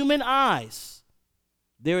with human eyes,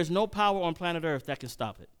 there is no power on planet Earth that can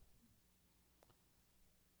stop it.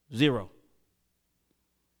 0.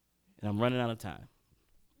 And I'm running out of time.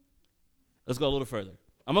 Let's go a little further.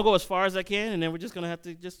 I'm going to go as far as I can, and then we're just going to have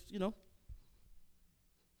to just,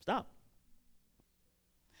 stop.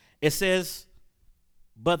 It says,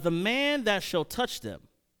 but the man that shall touch them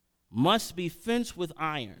must be fenced with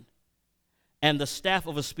iron and the staff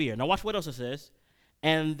of a spear. Now watch what else it says.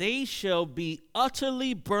 And they shall be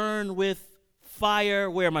utterly burned with fire.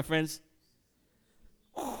 Where, my friends?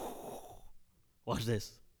 Watch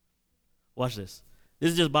this. Watch this. This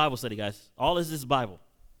is just Bible study, guys. All this is Bible.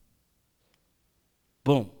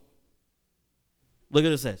 Boom. Look at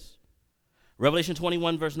what it says. Revelation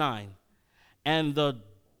 21, verse 9.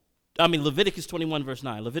 Leviticus 21, verse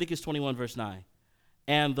 9. Leviticus 21, verse 9.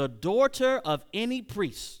 And the daughter of any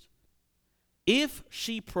priest, if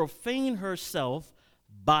she profane herself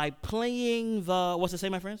by playing the, what's it say,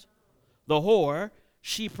 my friends? The whore,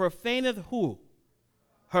 she profaneth who?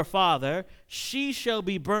 Her father. She shall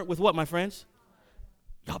be burnt with what, my friends?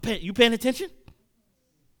 You paying attention?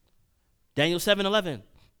 Daniel 7:11.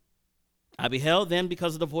 I beheld then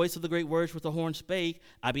because of the voice of the great words which the horn spake.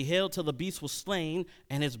 I beheld till the beast was slain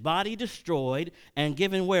and his body destroyed and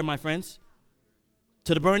given where, my friends?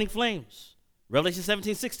 To the burning flames. Revelation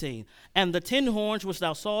 17:16. And the 10 horns which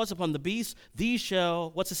thou sawest upon the beast, these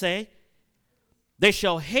shall, what's it say? They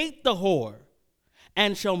shall hate the whore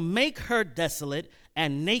and shall make her desolate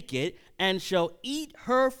and naked and shall eat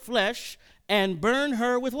her flesh and burn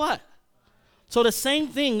her with what? So the same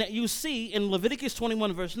thing that you see in Leviticus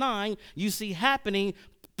 21 verse 9, you see happening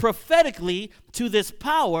prophetically to this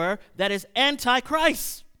power that is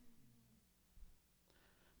Antichrist.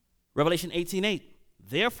 Revelation 18:8.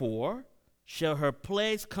 Therefore shall her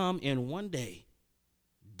plagues come in one day,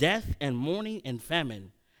 death and mourning and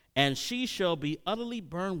famine, and she shall be utterly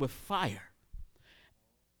burned with fire.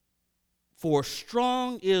 For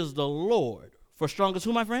strong is the Lord. For strong is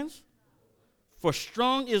who, my friends? For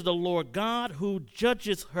strong is the Lord God who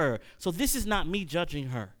judges her. So this is not me judging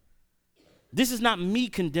her. This is not me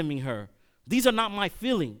condemning her. These are not my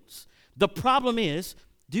feelings. The problem is,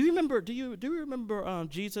 do you remember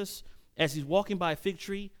Jesus as he's walking by a fig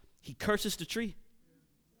tree, he curses the tree?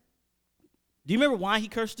 Do you remember why he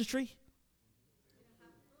cursed the tree?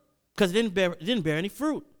 Because it didn't bear any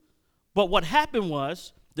fruit. But what happened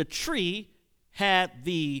was the tree had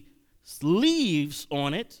the leaves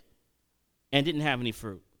on it and didn't have any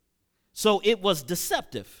fruit. So it was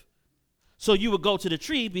deceptive. So you would go to the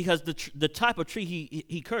tree because the type of tree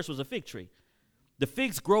he cursed was a fig tree. The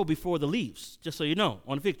figs grow before the leaves, just so you know,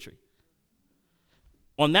 on a fig tree.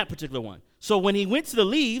 On that particular one. So when he went to the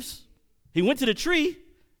leaves, he went to the tree,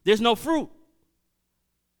 there's no fruit.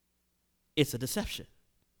 It's a deception.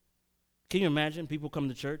 Can you imagine people come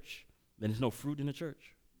to church, then there's no fruit in the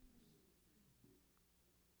church?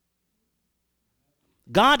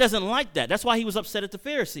 God doesn't like that. That's why he was upset at the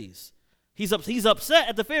Pharisees. He's upset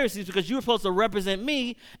at the Pharisees because you're supposed to represent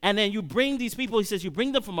me, and then you bring these people, he says, you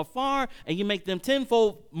bring them from afar, and you make them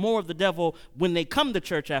tenfold more of the devil when they come to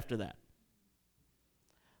church after that.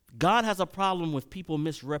 God has a problem with people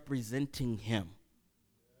misrepresenting him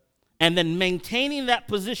and then maintaining that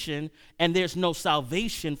position, and there's no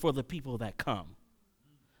salvation for the people that come.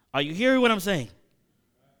 Are you hearing what I'm saying?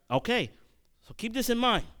 Okay, so keep this in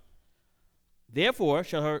mind. Therefore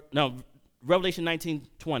shall her, now Revelation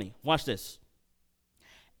 19:20, watch this.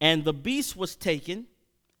 And the beast was taken,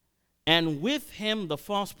 and with him the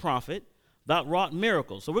false prophet that wrought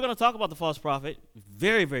miracles. So we're going to talk about the false prophet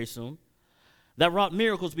very, very soon. That wrought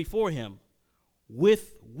miracles before him,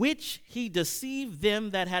 with which he deceived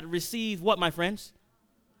them that had received what, my friends?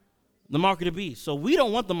 The mark of the beast. So we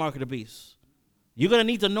don't want the mark of the beast. You're going to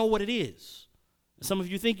need to know what it is. Some of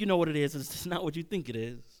you think you know what it is. It's not what you think it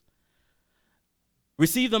is.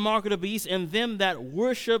 Receive the mark of the beast, and them that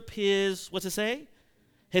worship his, what's it say?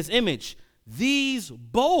 His image. These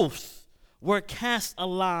both were cast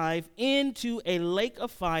alive into a lake of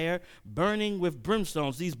fire burning with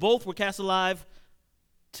brimstones. These both were cast alive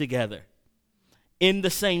together in the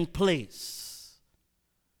same place.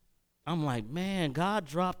 I'm like, man, God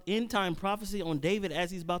dropped end time prophecy on David as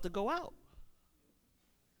he's about to go out.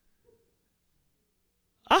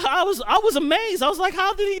 I was amazed. I was like,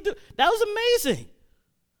 how did he do? That was amazing.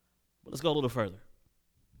 But let's go a little further.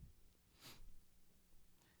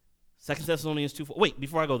 2 Thessalonians 2:4. Wait,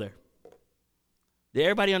 before I go there. Did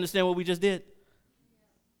everybody understand what we just did?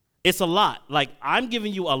 It's a lot. Like, I'm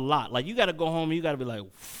giving you a lot. Like, you got to go home and you got to be like,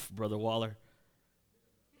 Brother Waller.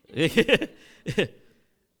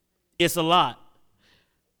 It's a lot.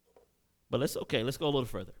 But let's go a little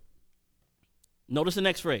further. Notice the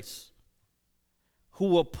next phrase.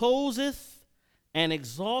 Who opposeth and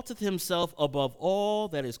exalteth himself above all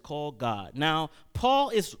that is called God. Now, Paul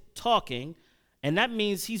is talking, and that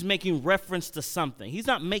means he's making reference to something. He's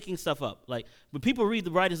not making stuff up. Like, when people read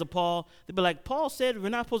the writings of Paul, they'll be like, Paul said we're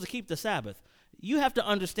not supposed to keep the Sabbath. You have to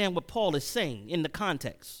understand what Paul is saying in the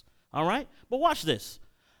context, all right? But watch this.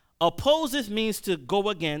 Opposeth means to go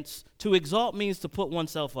against. To exalt means to put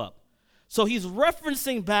oneself up. So he's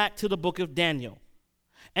referencing back to the book of Daniel.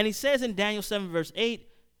 And he says in Daniel 7, verse 8,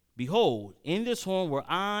 behold, in this horn were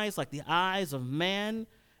eyes like the eyes of man,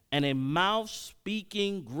 and a mouth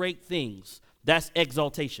speaking great things. That's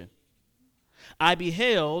exaltation. I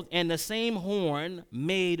beheld, and the same horn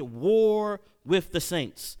made war with the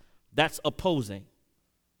saints. That's opposing.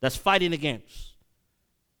 That's fighting against.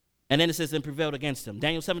 And then it says, and prevailed against them.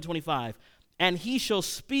 Daniel 7:25. and he shall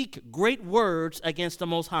speak great words against the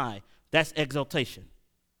Most High. That's exaltation.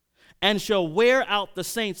 And shall wear out the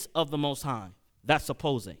saints of the Most High. That's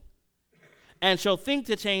opposing. And shall think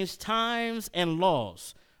to change times and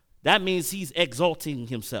laws. That means he's exalting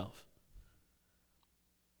himself.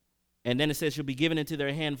 And then it says she'll be given into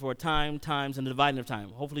their hand for a time, times, and the dividing of time.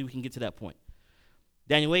 Hopefully we can get to that point.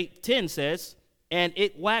 Daniel 8:10 says, and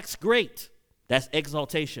it waxed great. That's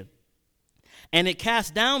exaltation. And it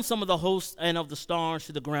cast down some of the hosts and of the stars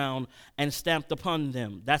to the ground and stamped upon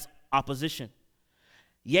them. That's opposition.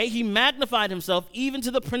 Yea, he magnified himself even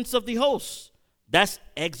to the prince of the hosts. That's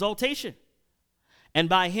exaltation. And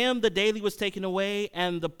by him the daily was taken away,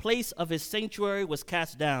 and the place of his sanctuary was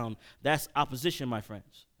cast down. That's opposition, my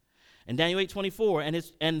friends. And Daniel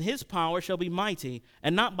 8:24, and his power shall be mighty,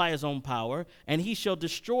 and not by his own power, and he shall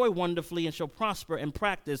destroy wonderfully, and shall prosper and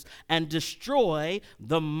practice, and destroy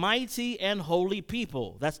the mighty and holy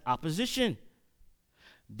people. That's opposition.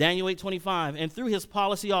 Daniel 8:25, and through his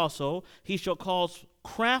policy also, he shall cause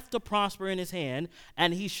craft to prosper in his hand,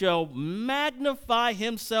 and he shall magnify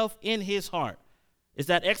himself in his heart. Is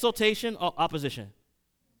that exaltation or opposition?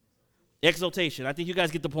 Exaltation. I think you guys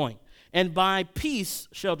get the point. And by peace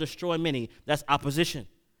shall destroy many. That's opposition.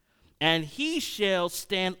 And he shall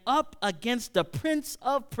stand up against the prince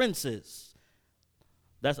of princes.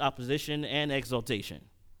 That's opposition and exaltation.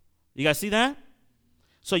 You guys see that?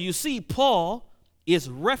 So you see Paul is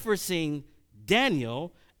referencing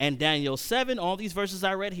Daniel and Daniel 7. All these verses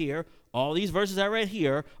I read here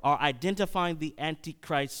are identifying the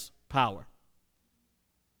Antichrist's power.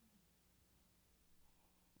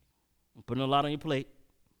 I'm putting a lot on your plate.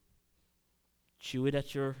 Chew it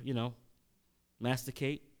at your,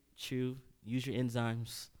 masticate, chew, use your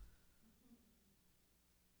enzymes.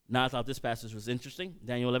 Now I thought this passage was interesting.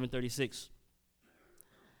 Daniel 11:36.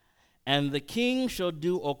 And the king shall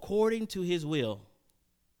do according to his will,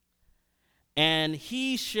 and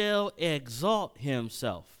he shall exalt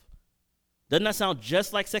himself. Doesn't that sound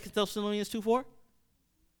just like 2 Thessalonians 2:4?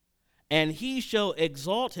 And he shall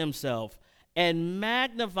exalt himself and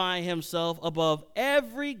magnify himself above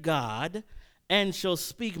every god, and shall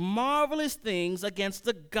speak marvelous things against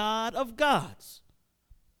the God of gods.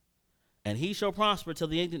 And he shall prosper till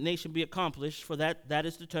the indignation be accomplished, for that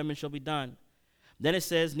is determined shall be done. Then it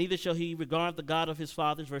says, neither shall he regard the God of his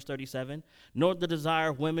fathers, verse 37, nor the desire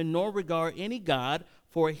of women, nor regard any God,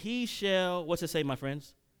 for he shall, what's it say, my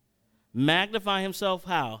friends? Magnify himself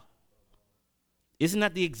how? Isn't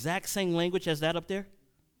that the exact same language as that up there?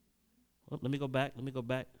 Well, let me go back.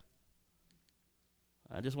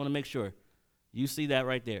 I just want to make sure. You see that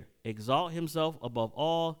right there. Exalt himself above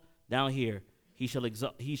all. Down here, he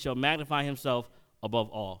shall magnify himself above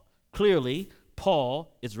all. Clearly,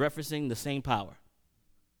 Paul is referencing the same power.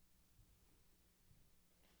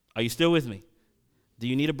 Are you still with me? Do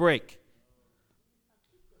you need a break?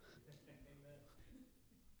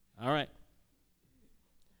 All right.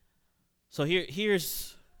 So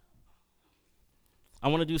here's, I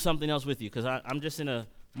want to do something else with you because I'm just in a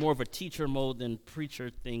more of a teacher mode than preacher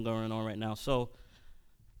thing going on right now. So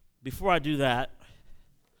before I do that,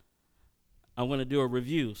 I'm going to do a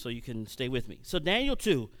review so you can stay with me. So Daniel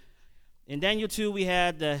 2. In Daniel 2, we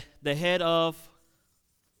had the head of,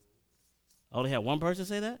 I only had one person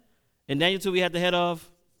say that? In Daniel 2, we had the head of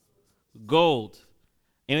gold.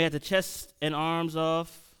 And we had the chest and arms of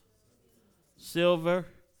silver,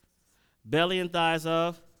 belly and thighs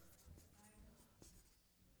of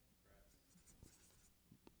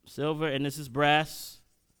silver, and this is brass.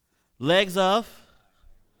 Legs of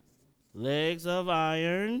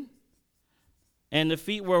iron. And the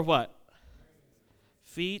feet were what?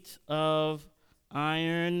 Feet of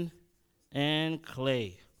iron and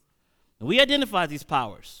clay. And we identified these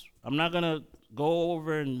powers. I'm not going to go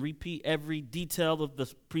over and repeat every detail of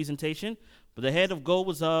the presentation, but the head of gold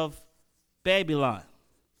was of Babylon.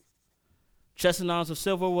 Chest and arms of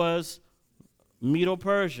silver was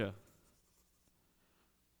Medo-Persia.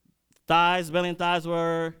 Belly and thighs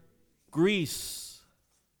were Greece.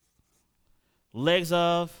 Legs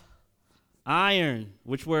of iron,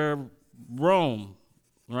 which were Rome,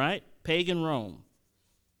 right? Pagan Rome.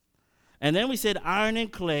 And then we said iron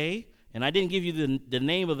and clay, and I didn't give you the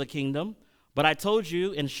name of the kingdom, but I told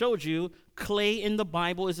you and showed you clay in the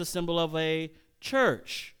Bible is a symbol of a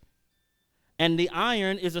church. And the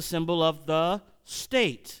iron is a symbol of the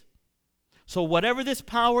state. So whatever this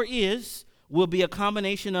power is will be a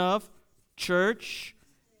combination of church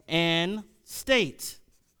and state.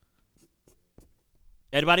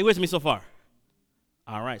 Everybody with me so far?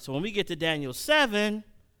 All right, so when we get to Daniel 7,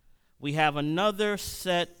 we have another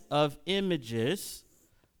set of images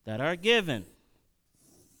that are given.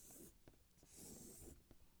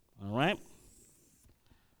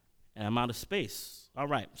 I'm out of space. All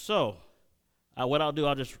right, so what I'll do,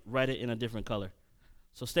 I'll just write it in a different color.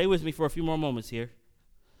 So stay with me for a few more moments here.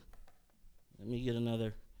 Let me get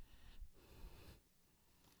another.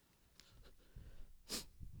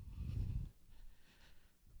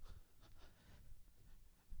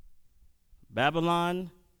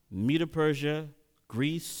 Babylon, Medo-Persia,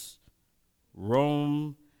 Greece,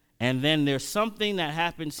 Rome, and then there's something that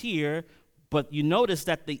happens here, but you notice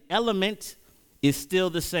that the element is still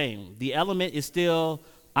the same. The element is still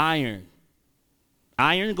iron.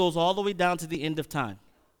 Iron goes all the way down to the end of time.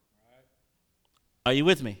 Are you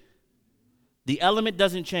with me? The element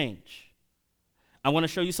doesn't change. I want to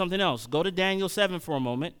show you something else. Go to Daniel 7 for a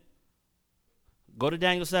moment. Go to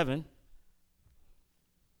Daniel 7.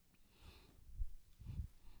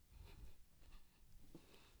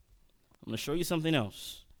 I'm going to show you something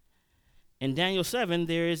else. In Daniel 7,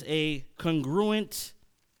 there is a congruent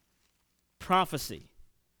prophecy.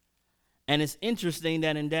 And it's interesting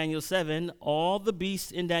that in Daniel 7, all the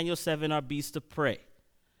beasts in Daniel 7 are beasts of prey.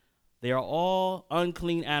 They are all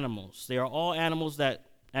unclean animals. They are all animals that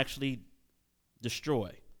actually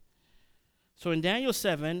destroy. So in Daniel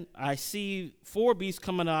 7, I see 4 beasts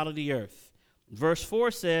coming out of the earth. Verse 4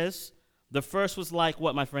 says, the first was like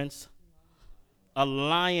what, my friends? A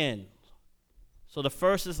lion. So the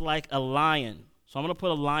first is like a lion. So I'm going to put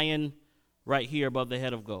a lion right here above the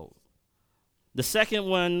head of gold. The second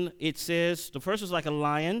one, it says, the first was like a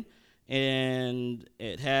lion, and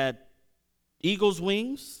it had eagle's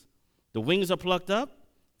wings. The wings are plucked up.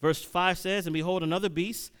 Verse 5 says, and behold, another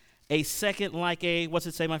beast, a second like a, what's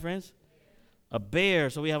it say, my friends? A bear.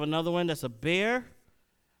 So we have another one that's a bear.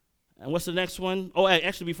 And what's the next one? Oh,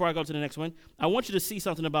 actually, before I go to the next one, I want you to see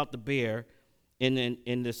something about the bear in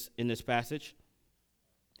this passage.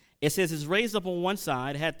 It says it's raised up on one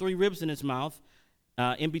side, had 3 ribs in its mouth,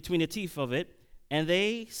 in between the teeth of it, and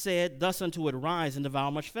they said thus unto it, rise and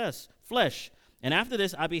devour much flesh. And after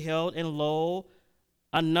this I beheld, and lo,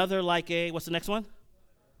 another like a, what's the next one?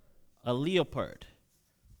 A leopard.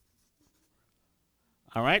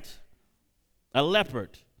 All right? A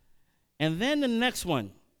leopard. And then the next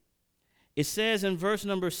one, it says in verse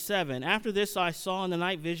number 7, after this I saw in the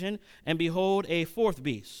night vision, and behold, a 4th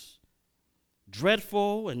beast,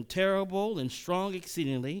 dreadful and terrible and strong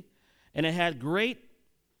exceedingly, and it had great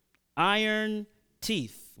iron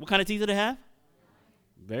teeth. What kind of teeth did it have?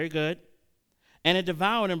 Very good. And it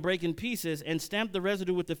devoured and brake in pieces, and stamped the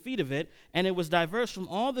residue with the feet of it, and it was diverse from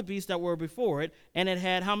all the beasts that were before it, and it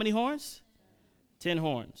had how many horns? 10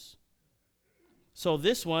 horns. So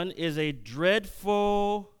this one is a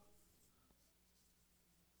dreadful,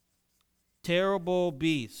 terrible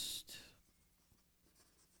beast.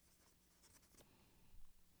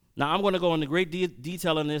 Now, I'm going to go into great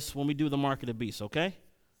detail on this when we do the mark of the beast, okay?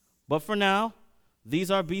 But for now,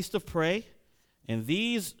 these are beasts of prey, and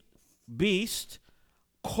these beasts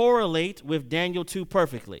correlate with Daniel 2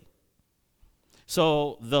 perfectly.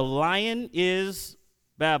 So the lion is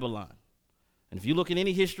Babylon. And if you look in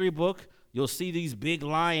any history book, you'll see these big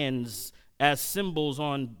lions as symbols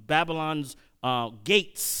on Babylon's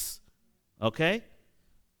gates, okay?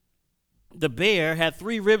 The bear had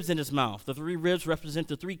 3 ribs in its mouth. The 3 ribs represent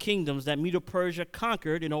the 3 kingdoms that Medo-Persia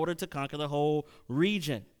conquered in order to conquer the whole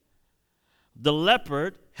region. The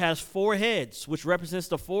leopard has 4 heads, which represents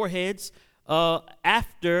the 4 heads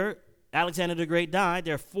after Alexander the Great died.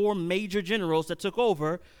 There are 4 major generals that took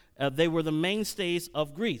over. They were the mainstays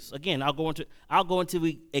of Greece. Again, I'll go into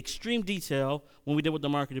the extreme detail when we deal with the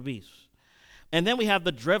mark of the beast. And then we have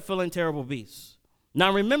the dreadful and terrible beast.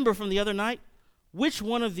 Now remember from the other night, which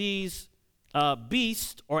one of these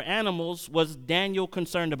beasts or animals was Daniel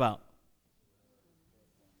concerned about?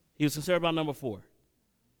 He was concerned about number 4.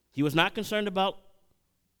 He was not concerned about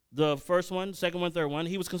the first one, second one, third one.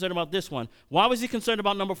 He was concerned about this one. Why was he concerned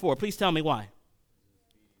about number 4? Please tell me why.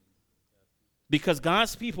 Because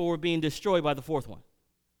God's people were being destroyed by the 4th one.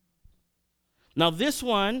 Now this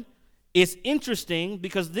one is interesting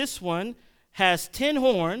because this one has 10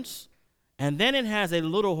 horns, and then it has a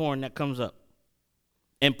little horn that comes up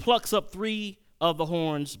and plucks up 3 of the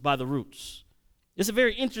horns by the roots. It's a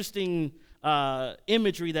very interesting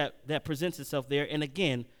imagery that presents itself there. And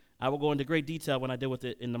again, I will go into great detail when I deal with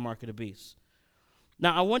it in the mark of the beast.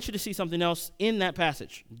 Now, I want you to see something else in that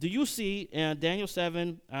passage. Do you see in Daniel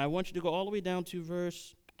 7, I want you to go all the way down to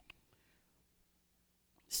verse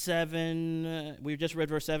 7. We just read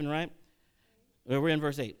verse 7, right? We're in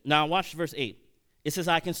verse 8. Now, watch verse 8. It says,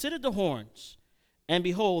 I considered the horns, and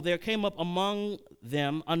behold, there came up among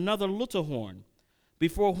them another little horn,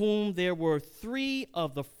 before whom there were 3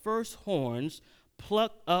 of the first horns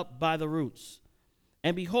plucked up by the roots.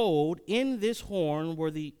 And behold, in this horn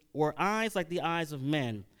were eyes like the eyes of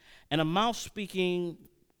men, and a mouth speaking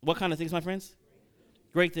what kind of things, my friends?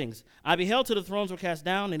 Great things. I beheld till the thrones were cast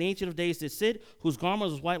down, and the Ancient of Days did sit, whose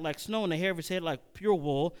garment was white like snow, and the hair of his head like pure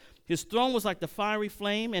wool. His throne was like the fiery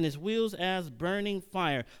flame, and his wheels as burning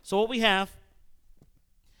fire. So what we have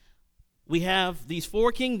these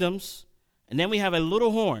four kingdoms, and then we have a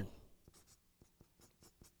little horn.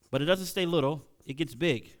 But it doesn't stay little, it gets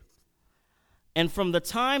big. And from the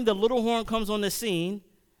time the little horn comes on the scene,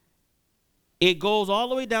 it goes all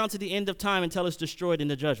the way down to the end of time until it's destroyed in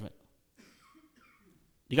the judgment.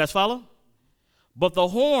 You guys follow? But the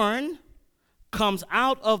horn comes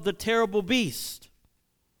out of the terrible beast.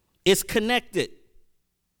 It's connected.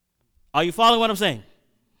 Are you following what I'm saying?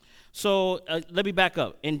 So let me back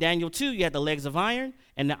up. In Daniel 2, you had the legs of iron,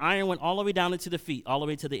 and the iron went all the way down into the feet, all the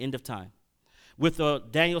way to the end of time. With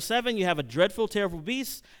Daniel 7, you have a dreadful, terrible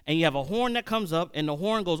beast, and you have a horn that comes up, and the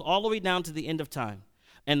horn goes all the way down to the end of time.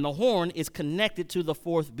 And the horn is connected to the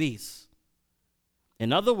fourth beast.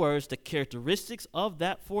 In other words, the characteristics of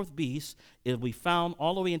that fourth beast is we found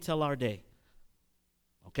all the way until our day.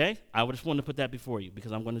 Okay? I just wanted to put that before you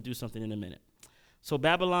because I'm going to do something in a minute. So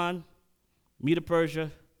Babylon, Medo-Persia,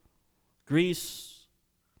 Greece,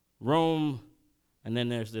 Rome, and then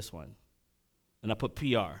there's this one. And I put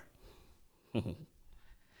PR.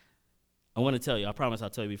 I want to tell you. I promise I'll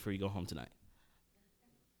tell you before you go home tonight.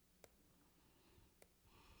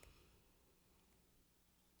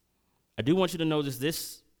 I do want you to notice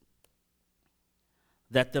this,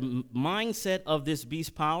 that the mindset of this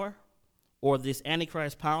beast power or this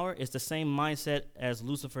Antichrist power is the same mindset as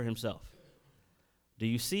Lucifer himself. Do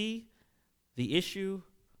you see the issue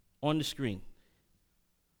on the screen?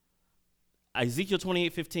 Ezekiel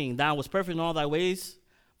 28:15, thou wast perfect in all thy ways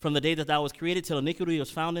from the day that thou was created till iniquity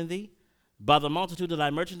was found in thee. By the multitude of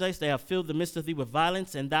thy merchandise they have filled the midst of thee with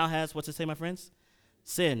violence, and thou hast, what's it say, my friends?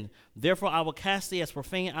 Sin. Therefore I will cast thee as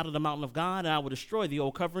profane out of the mountain of God, and I will destroy thee,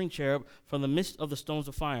 O covering cherub, from the midst of the stones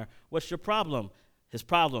of fire. What's your problem? His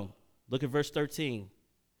problem. Look at verse 13.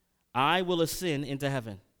 I will ascend into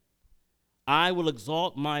heaven. I will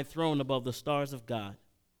exalt my throne above the stars of God.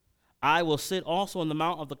 I will sit also on the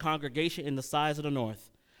mount of the congregation in the sides of the north.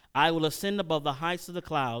 I will ascend above the heights of the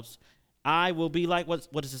clouds. I will be like,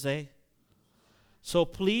 what does it say? So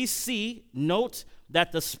please note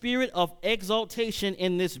that the spirit of exaltation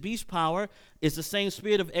in this beast power is the same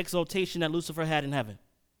spirit of exaltation that Lucifer had in heaven.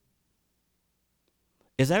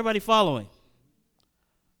 Is everybody following?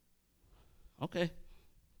 Okay.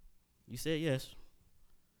 You said yes.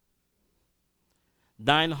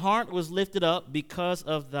 Thine heart was lifted up because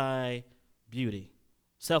of thy beauty.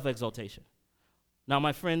 Self-exaltation. Now,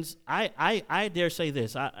 my friends, I dare say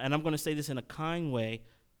this, and I'm going to say this in a kind way.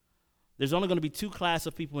 There's only going to be two classes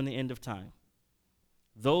of people in the end of time.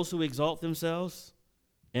 Those who exalt themselves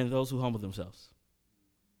and those who humble themselves.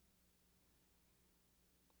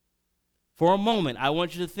 For a moment, I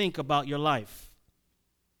want you to think about your life.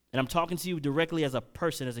 And I'm talking to you directly as a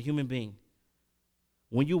person, as a human being.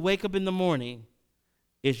 When you wake up in the morning,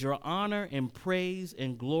 is your honor and praise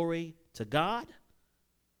and glory to God?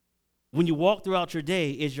 When you walk throughout your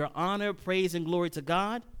day, is your honor, praise, and glory to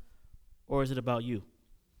God? Or is it about you?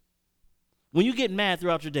 When you get mad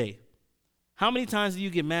throughout your day, how many times do you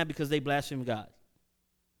get mad because they blaspheme God?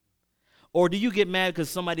 Or do you get mad because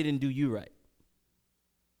somebody didn't do you right?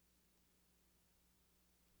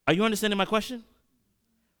 Are you understanding my question?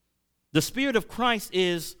 The spirit of Christ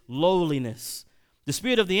is lowliness. The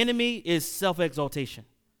spirit of the enemy is self-exaltation.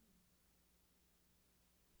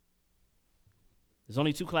 There's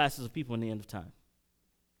only two classes of people in the end of time.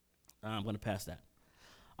 I'm going to pass that.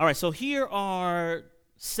 All right, so here are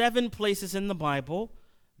 7 places in the Bible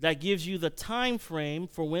that gives you the time frame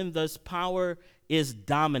for when this power is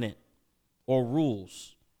dominant or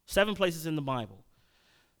rules. 7 places in the Bible.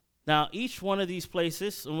 Now, each one of these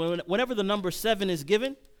places, whenever the number 7 is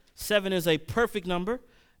given, 7 is a perfect number.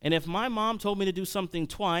 And if my mom told me to do something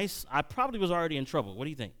twice, I probably was already in trouble. What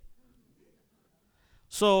do you think?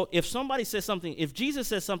 So if somebody says something, if Jesus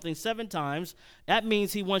says something 7 times, that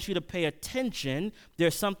means he wants you to pay attention.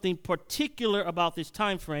 There's something particular about this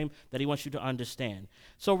time frame that he wants you to understand.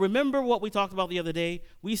 So remember what we talked about the other day?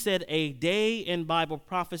 We said a day in Bible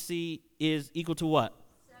prophecy is equal to what?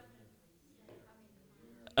 7.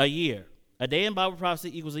 A year. A day in Bible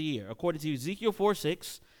prophecy equals a year, according to Ezekiel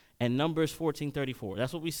 4:6 and Numbers 14:34.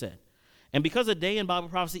 That's what we said. And because a day in Bible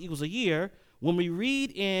prophecy equals a year, when we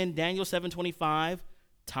read in Daniel 7:25,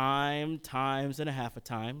 time, times, and a half a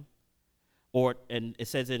time. And it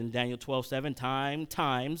says it in Daniel 12:7,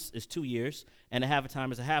 times is 2 years, and a half a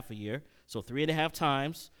time is a half a year. So 3.5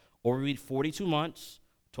 times. or we read 42 months,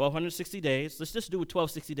 1,260 days. Let's just do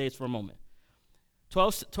 1,260 days for a moment.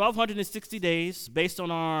 1,260 days, based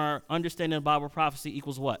on our understanding of Bible prophecy,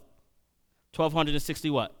 equals what? 1,260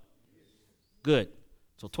 what? Good.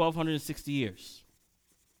 So 1,260 years.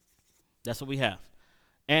 That's what we have.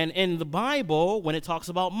 And in the Bible, when it talks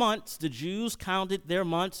about months, the Jews counted their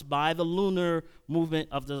months by the lunar movement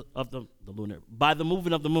of the by the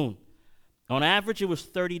movement of the moon. On average, it was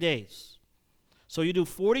 30 days. So you do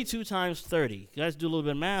 42 times 30. You guys do a little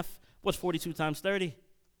bit of math. What's 42 times 30?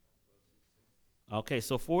 Okay,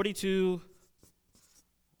 so 42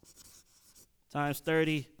 times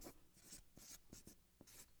 30.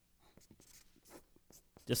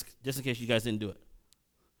 Just in case you guys didn't do it.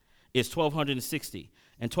 It's 1,260.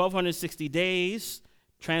 And 1,260 days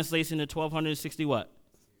translates into 1,260 what?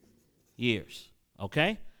 Years.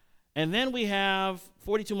 Okay? And then we have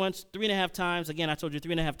 42 months, 3.5 times. Again, I told you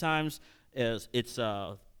 3.5 times is it's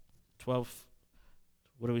 12.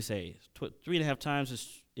 What do we say? 3.5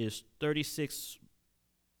 times is 36.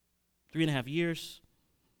 3.5 years.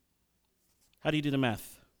 How do you do the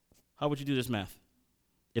math? How would you do this math?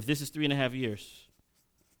 If this is 3.5 years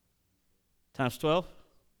times 12.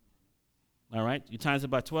 All right, you times it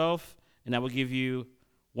by 12, and that will give you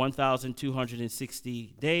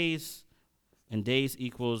 1,260 days, and days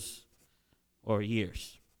equals, or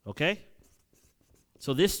years, okay?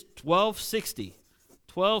 So this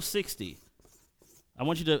 1,260, I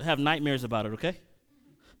want you to have nightmares about it, okay?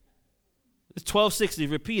 It's 1,260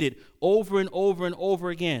 repeated over and over and over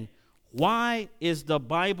again. Why is the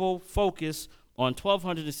Bible focused on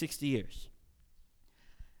 1,260 years?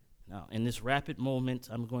 Now, in this rapid moment,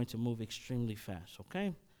 I'm going to move extremely fast,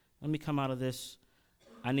 okay? Let me come out of this.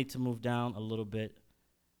 I need to move down a little bit,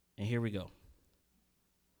 and here we go.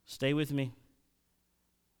 Stay with me.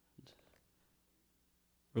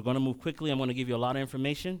 We're going to move quickly. I'm going to give you a lot of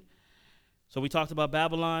information. So we talked about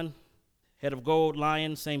Babylon, head of gold,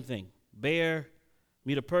 lion, same thing. Bear,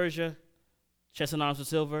 Medo-Persia, chest and arms of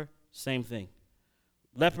silver, same thing.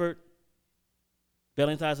 Leopard,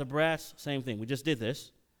 belly and thighs of brass, same thing. We just did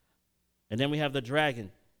this. And then we have the dragon,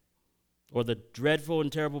 or the dreadful and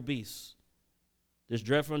terrible beast. This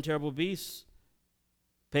dreadful and terrible beast,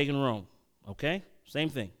 pagan Rome, okay? Same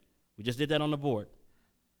thing. We just did that on the board.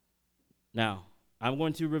 Now, I'm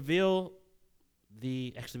going to reveal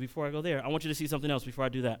actually before I go there, I want you to see something else before I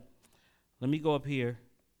do that. Let me go up here.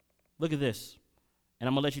 Look at this. And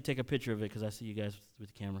I'm going to let you take a picture of it because I see you guys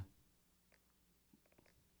with the camera.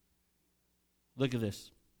 Look at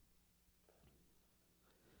this.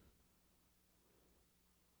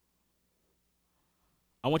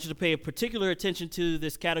 I want you to pay particular attention to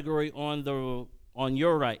this category on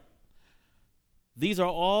your right. These are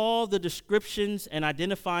all the descriptions and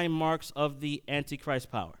identifying marks of the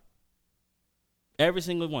Antichrist power. Every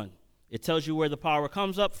single one. It tells you where the power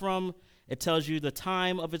comes up from. It tells you the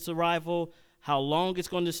time of its arrival, how long it's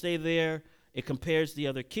going to stay there. It compares the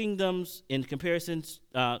other kingdoms in comparisons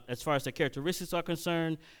as far as their characteristics are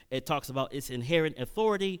concerned. It talks about its inherent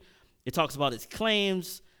authority. It talks about its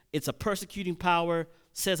claims. It's a persecuting power.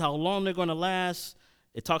 Says how long they're going to last.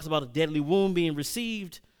 It talks about a deadly wound being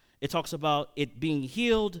received. It talks about it being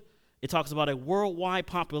healed. It talks about a worldwide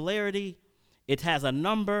popularity. It has a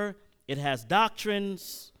number. It has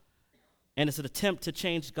doctrines. And it's an attempt to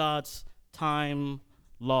change God's time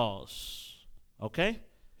laws. Okay?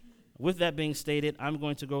 With that being stated, I'm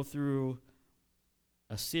going to go through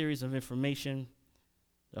a series of information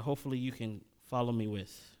that hopefully you can follow me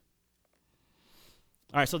with.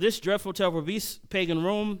 All right, so this dreadful, terrible beast, pagan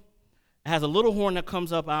Rome, has a little horn that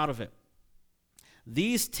comes up out of it.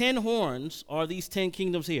 These 10 horns are these 10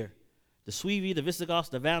 kingdoms here. The Suevi, the Visigoths,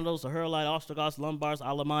 the Vandals, the Heruli, Ostrogoths, Lombards,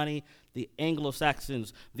 Alemanni, the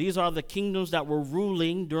Anglo-Saxons. These are the kingdoms that were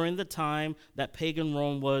ruling during the time that pagan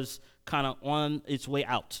Rome was kind of on its way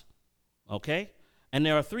out. Okay? And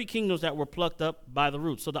there are 3 kingdoms that were plucked up by the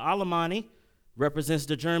roots. So the Alemanni represents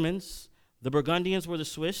the Germans. The Burgundians were the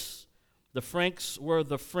Swiss. The Franks were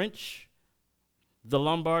the French. The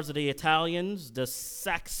Lombards are the Italians. The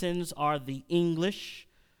Saxons are the English.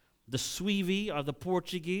 The Suevi are the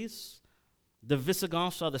Portuguese. The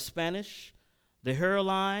Visigoths are the Spanish. The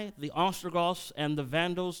Heruli, the Ostrogoths, and the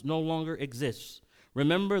Vandals no longer exist.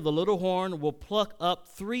 Remember, the little horn will pluck up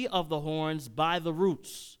 3 of the horns by the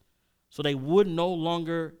roots, so they would no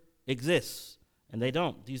longer exist. And they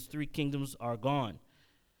don't. These 3 kingdoms are gone.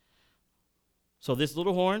 So this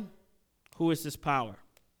little horn, who is this power?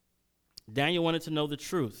 Daniel wanted to know the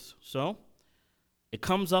truth. So it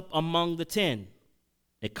comes up among the 10.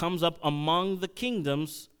 It comes up among the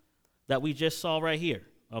kingdoms that we just saw right here,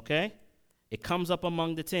 okay? It comes up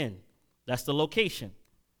among the 10. That's the location.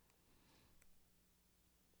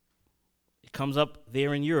 It comes up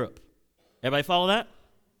there in Europe. Everybody follow that?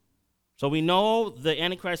 So we know the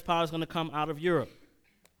Antichrist power is going to come out of Europe.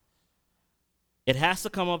 It has to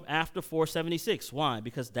come up after 476. Why?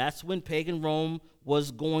 Because that's when pagan Rome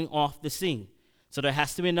was going off the scene. So there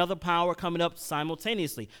has to be another power coming up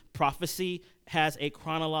simultaneously. Prophecy has a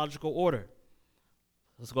chronological order.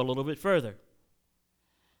 Let's go a little bit further.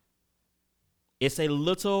 It's a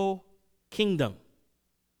little kingdom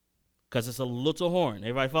because it's a little horn.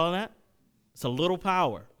 Everybody follow that? It's a little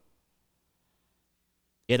power.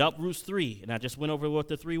 It uproots three, and I just went over what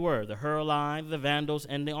the three were: the Heruli, the Vandals,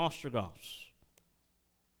 and the Ostrogoths.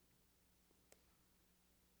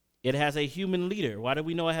 It has a human leader. Why do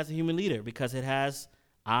we know it has a human leader? Because it has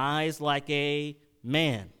eyes like a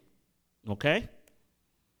man. Okay?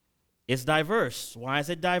 It's diverse. Why is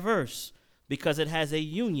it diverse? Because it has a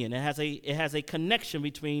union. It has a connection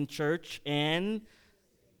between church and,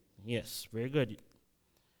 yes, very good.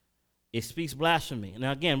 It speaks blasphemy.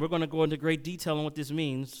 Now, again, we're going to go into great detail on what this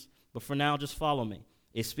means, but for now, just follow me.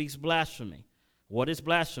 It speaks blasphemy. What is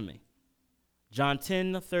blasphemy? John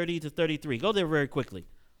 10:30-33. Go there very quickly.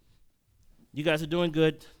 You guys are doing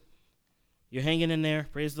good. You're hanging in there.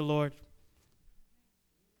 Praise the Lord.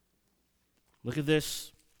 Look at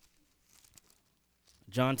this.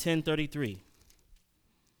 John 10:33.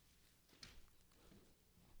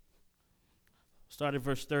 Start at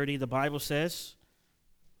verse 30. The Bible says,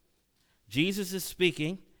 Jesus is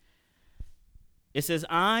speaking. It says,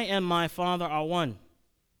 I and my Father are one.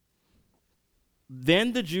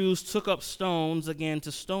 Then the Jews took up stones again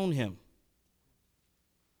to stone him.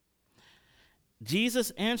 Jesus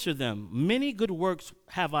answered them, many good works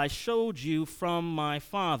have I showed you from my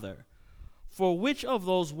Father. For which of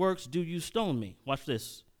those works do you stone me? Watch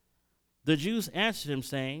this. The Jews answered him,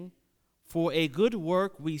 saying, for a good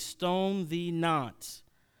work we stone thee not,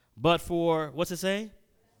 but for, what's it say?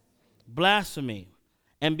 Blasphemy.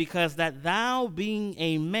 And because that thou, being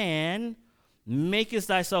a man, makest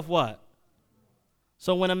thyself what?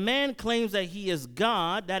 So when a man claims that he is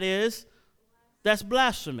God, that's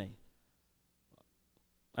blasphemy.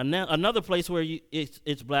 Another place where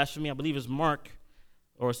it's blasphemy, I believe, is Mark,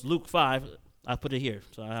 or it's Luke 5. I put it here,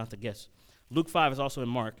 so I have to guess. Luke 5 is also in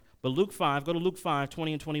Mark. But Luke 5, go to Luke 5,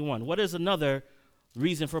 20 and 21. What is another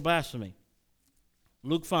reason for blasphemy?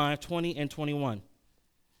 Luke 5, 20 and 21.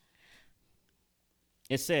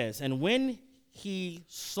 It says, and when he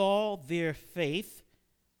saw their faith,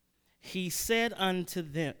 he said unto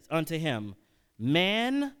him,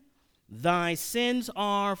 man, thy sins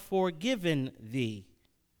are forgiven thee.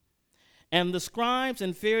 And the scribes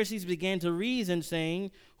and Pharisees began to reason,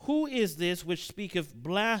 saying, who is this which speaketh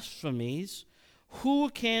blasphemies? Who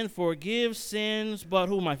can forgive sins but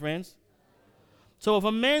who, my friends? So if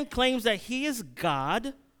a man claims that he is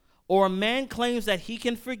God, or a man claims that he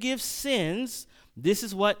can forgive sins, this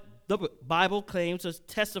is what the Bible claims or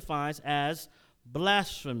testifies as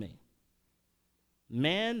blasphemy.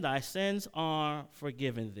 Man, thy sins are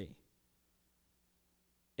forgiven thee.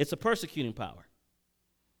 It's a persecuting power.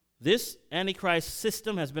 This Antichrist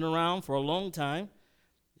system has been around for a long time.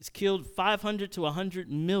 It's killed 500 to 100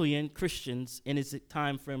 million Christians in its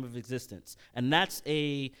time frame of existence. And that's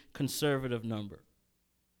a conservative number.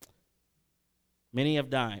 Many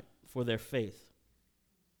have died for their faith.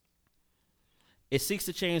 It seeks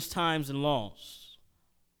to change times and laws.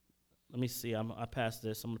 Let me see. I passed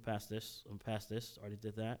this. I'm going to pass this. I'm going to pass this. Already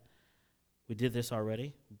did that. We did this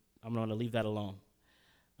already. I'm going to leave that alone.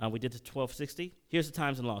 We did the 1260. Here's the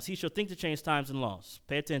times and laws. He shall think to change times and laws.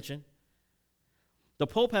 Pay attention. The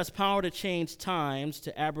Pope has power to change times,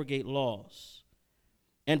 to abrogate laws,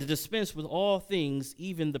 and to dispense with all things,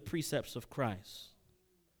 even the precepts of Christ.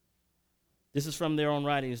 This is from their own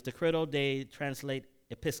writings. Decreto de translate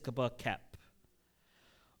Episcopa Cap.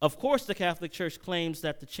 Of course, the Catholic Church claims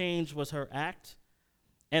that the change was her act,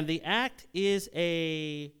 and the act is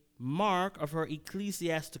a mark of her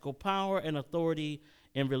ecclesiastical power and authority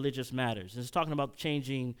in religious matters. It's talking about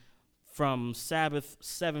changing from Sabbath,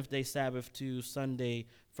 seventh-day Sabbath, to Sunday,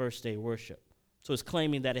 first-day worship. So it's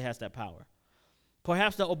claiming that it has that power.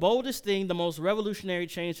 Perhaps the boldest thing, the most revolutionary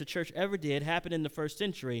change the church ever did happened in the first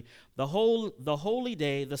century. The holy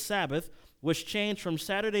day, the Sabbath, was changed from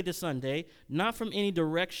Saturday to Sunday, not from any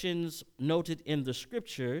directions noted in the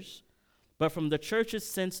scriptures, but from the church's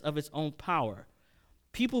sense of its own power.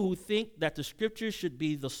 People who think that the scriptures should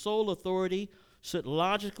be the sole authority should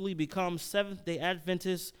logically become Seventh-day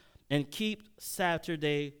Adventists and keep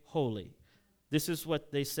Saturday holy. This is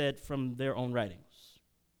what they said from their own writings.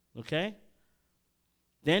 Okay?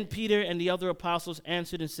 Then Peter and the other apostles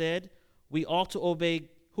answered and said, we ought to obey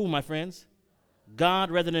who, my friends? God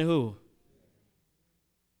rather than who?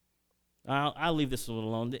 I'll leave this one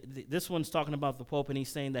alone. This one's talking about the Pope, and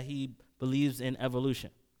he's saying that he believes in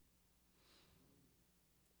evolution.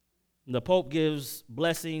 The Pope gives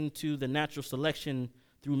blessing to the natural selection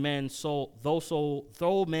through man's soul,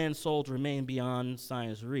 though man's souls remain beyond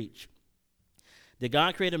science's reach. Did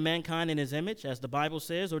God create mankind in his image, as the Bible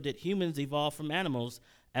says, or did humans evolve from animals,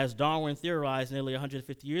 as Darwin theorized nearly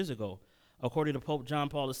 150 years ago? According to Pope John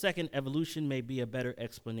Paul II, evolution may be a better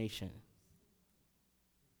explanation.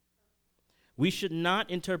 We should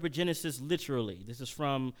not interpret Genesis literally. This is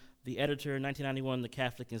from the editor, 1991, the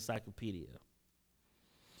Catholic Encyclopedia.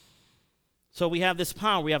 So we have this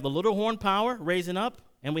power. We have the little horn power raising up,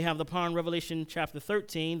 and we have the power in Revelation chapter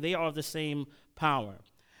 13. They are the same power.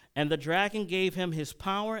 And the dragon gave him his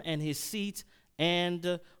power and his seat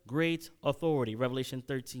and great authority. Revelation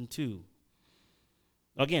 13:2.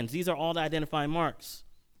 Again, these are all the identifying marks.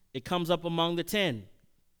 It comes up among the 10.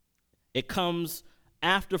 It comes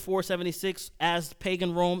after 476 as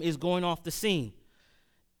pagan Rome is going off the scene.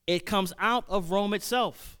 It comes out of Rome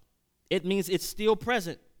itself. It means it's still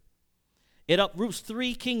present. It uproots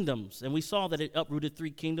 3 kingdoms, and we saw that it uprooted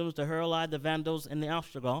 3 kingdoms, the Heruli, the Vandals, and the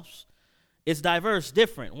Ostrogoths. It's diverse,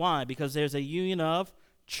 different. Why? Because there's a union of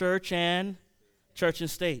church and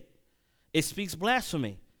state. It speaks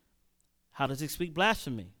blasphemy. How does it speak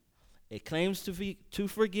blasphemy? It claims to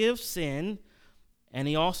forgive sin, and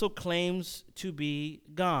he also claims to be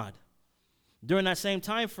God. During that same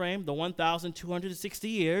time frame, the 1,260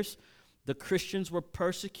 years, the Christians were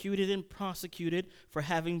persecuted and prosecuted for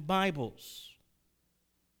having Bibles,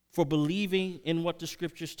 for believing in what the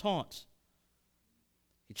scriptures taught.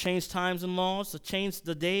 He changed times and laws. It changed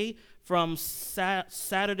the day from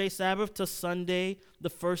Saturday Sabbath to Sunday, the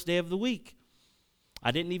first day of the week.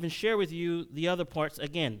 I didn't even share with you the other parts.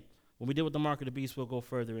 Again, when we deal with the mark of the beast, we'll go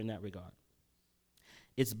further in that regard.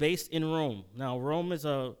 It's based in Rome. Now, Rome is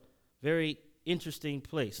a very interesting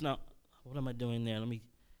place. Now, what am I doing there? Let me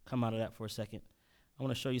come out of that for a second. I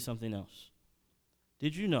want to show you something else.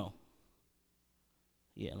 Did you know?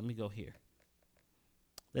 Yeah, let me go here.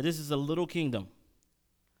 That this is a little kingdom.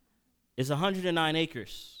 It's 109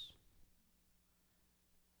 acres.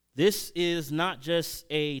 This is not just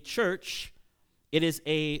a church, it is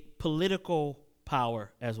a political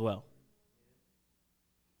power as well.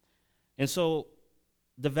 And so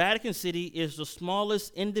the Vatican City is the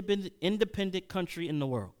smallest independent country in the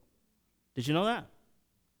world. Did you know that?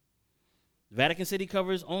 Vatican City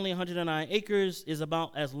covers only 109 acres, is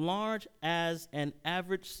about as large as an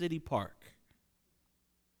average city park.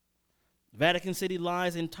 Vatican City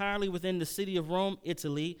lies entirely within the city of Rome,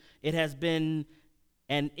 Italy. It has been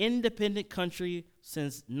an independent country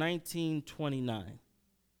since 1929.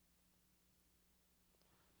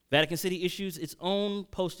 Vatican City issues its own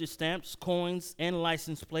postage stamps, coins, and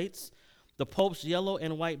license plates. The Pope's yellow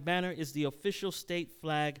and white banner is the official state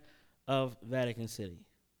flag of Vatican City.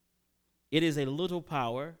 It is a little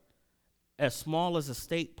power, as small as a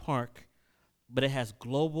state park, but it has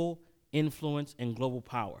global influence and global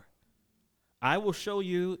power. I will show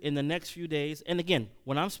you in the next few days, and again,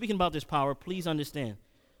 when I'm speaking about this power, please understand,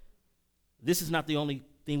 this is not the only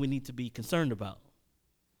thing we need to be concerned about.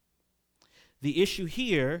 The issue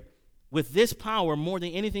here with this power, more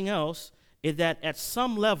than anything else, is that at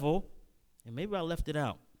some level, and maybe I left it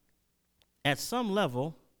out, at some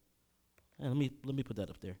level, and let me put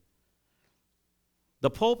that up there.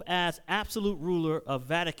 The Pope, as absolute ruler of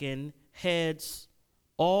Vatican, heads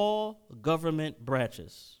all government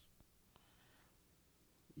branches.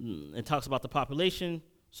 It talks about the population,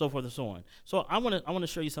 so forth and so on. So I want to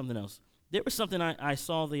show you something else. There was something I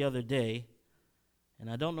saw the other day, and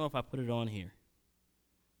I don't know if I put it on here.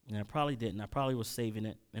 And I probably didn't. I probably was saving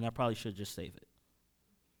it, and I probably should just save it.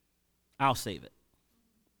 I'll save it.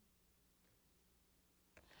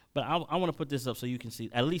 But I want to put this up so you can see,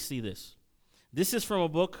 at least see this. This is from a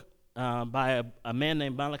book by a man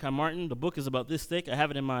named Malachi Martin. The book is about this thick. I have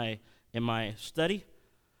it in my study.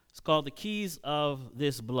 It's called The Keys of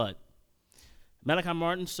This Blood. Malachi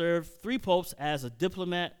Martin served 3 popes as a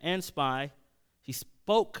diplomat and spy. He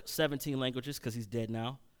spoke 17 languages because he's dead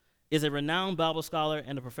now, is a renowned Bible scholar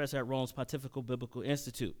and a professor at Rome's Pontifical Biblical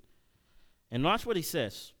Institute. And watch what he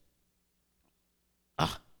says.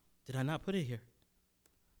 Did I not put it here?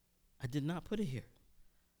 I did not put it here.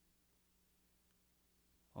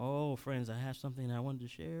 Oh, friends, I have something I wanted to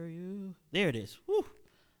share you. There it is. Whew,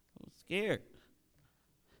 I'm scared.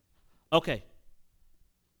 Okay.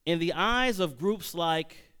 In the eyes of groups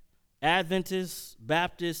like Adventists,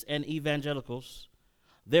 Baptists, and evangelicals,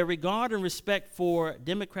 their regard and respect for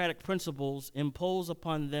democratic principles impose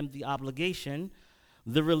upon them the obligation,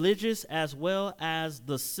 the religious as well as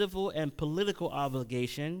the civil and political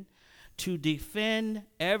obligation, to defend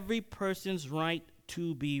every person's right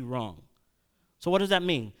to be wrong. So what does that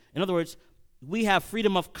mean? In other words, we have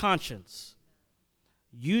freedom of conscience.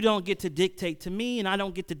 You don't get to dictate to me, and I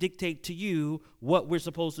don't get to dictate to you what we're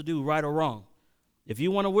supposed to do, right or wrong. If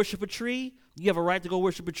you want to worship a tree, you have a right to go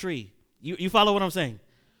worship a tree. You follow what I'm saying?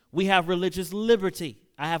 We have religious liberty.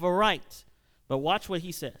 I have a right. But watch what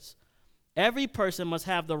he says. Every person must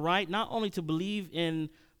have the right not only to believe in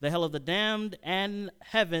the hell of the damned and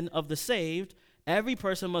heaven of the saved, every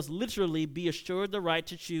person must literally be assured the right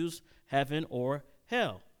to choose heaven or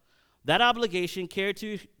hell. That obligation, carried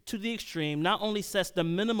to the extreme, not only sets the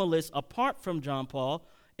minimalists apart from John Paul,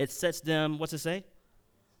 it sets them, what's it say?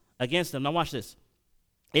 Against them. Now watch this.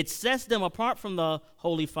 It sets them apart from the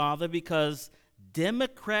Holy Father because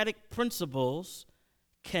democratic principles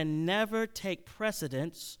can never take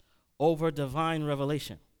precedence over divine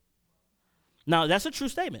revelation. Now, that's a true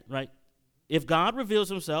statement, right? If God reveals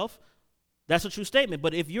himself, that's a true statement.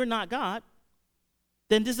 But if you're not God,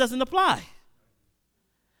 then this doesn't apply.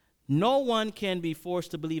 No one can be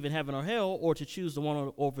forced to believe in heaven or hell or to choose the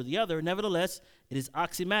one over the other. Nevertheless, it is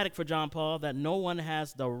axiomatic for John Paul that no one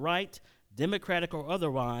has the right, democratic or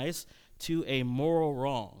otherwise, to a moral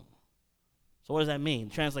wrong. So what does that mean?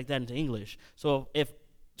 Translate that into English. So if,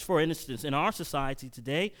 for instance, in our society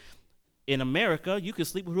today, in America, you can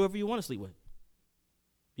sleep with whoever you want to sleep with.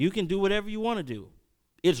 You can do whatever you want to do.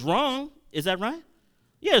 It's wrong. Is that right?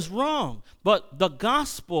 Yeah, it's wrong. But the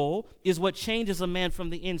gospel is what changes a man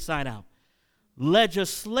from the inside out.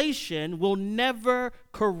 Legislation will never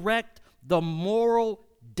correct the moral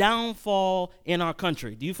downfall in our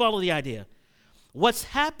country. Do you follow the idea? What's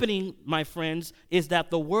happening, my friends, is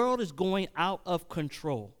that the world is going out of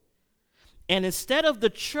control. And instead of the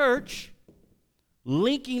church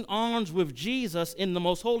linking arms with Jesus in the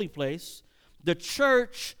most holy place, the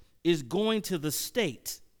church is going to the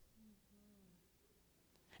state.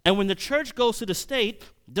 And when the church goes to the state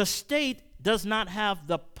does not have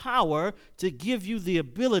the power to give you the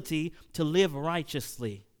ability to live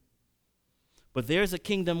righteously. But there's a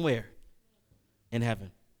kingdom where? In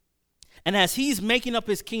heaven. And as he's making up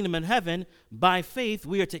his kingdom in heaven, by faith,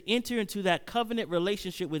 we are to enter into that covenant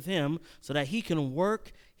relationship with him so that he can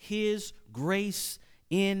work his grace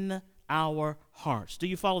in our hearts. Do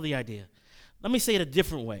you follow the idea? Let me say it a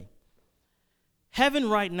different way. Heaven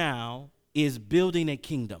right now is building a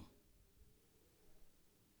kingdom.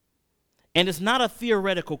 And it's not a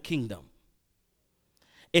theoretical kingdom.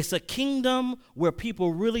 It's a kingdom where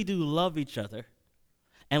people really do love each other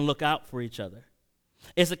and look out for each other.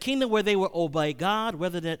 It's a kingdom where they will obey God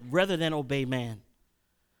rather than obey man.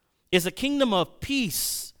 It's a kingdom of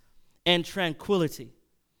peace and tranquility.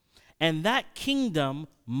 And that kingdom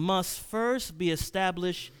must first be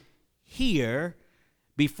established here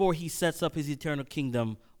before he sets up his eternal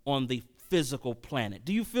kingdom on the physical planet.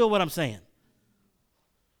 Do you feel what I'm saying?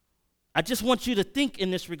 I just want you to think in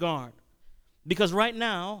this regard. Because right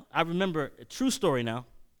now, I remember a true story. I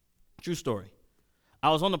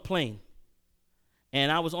was on a plane,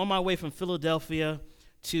 and I was on my way from Philadelphia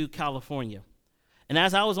to California. And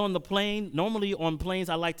as I was on the plane, normally on planes,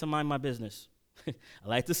 I like to mind my business. I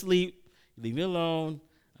like to sleep, leave me alone,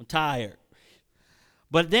 I'm tired.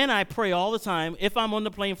 But then I pray all the time, if I'm on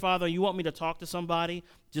the plane, Father, you want me to talk to somebody,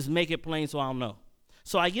 just make it plain so I'll know.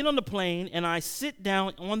 So I get on the plane, and I sit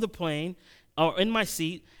down on the plane, or in my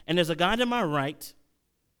seat, and there's a guy to my right,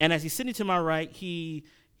 and as he's sitting to my right, he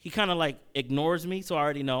kind of like ignores me, so I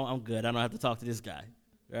already know I'm good. I don't have to talk to this guy,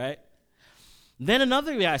 right? Then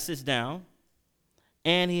another guy sits down,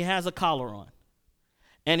 and he has a collar on,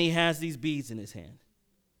 and he has these beads in his hand.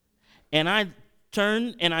 And I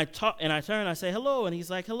turn, and I say hello, and he's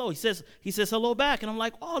like, hello. He says hello back, and I'm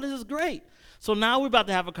like, oh, this is great. So now we're about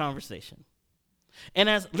to have a conversation.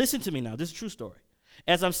 And listen to me now, this is a true story.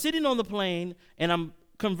 As I'm sitting on the plane and I'm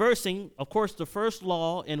conversing, of course, the first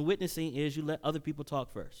law in witnessing is you let other people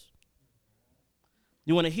talk first.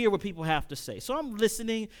 You want to hear what people have to say. So I'm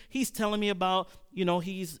listening. He's telling me about,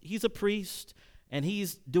 he's a priest, and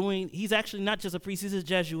he's actually not just a priest, he's a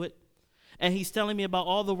Jesuit. And he's telling me about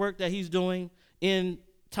all the work that he's doing in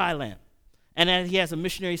Thailand. And that he has a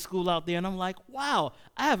missionary school out there. And I'm like, wow,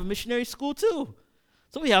 I have a missionary school too.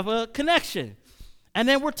 So we have a connection. And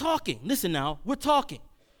then we're talking. Listen now, we're talking.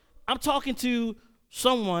 I'm talking to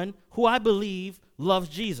someone who I believe loves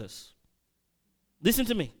Jesus. Listen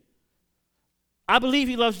to me. I believe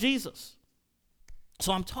he loves Jesus.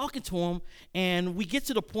 So I'm talking to him, and we get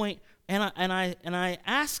to the point, and I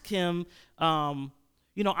ask him,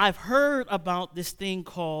 I've heard about this thing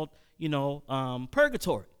called,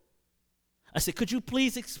 purgatory. I said, could you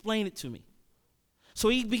please explain it to me? So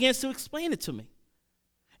he begins to explain it to me.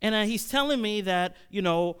 And he's telling me that,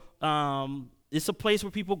 it's a place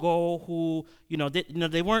where people go who,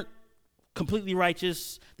 they weren't completely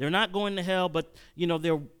righteous. They're not going to hell, but,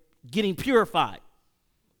 they're getting purified.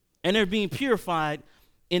 And they're being purified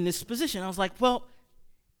in this position. I was like, well,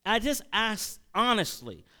 I just asked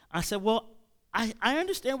honestly. I said, well, I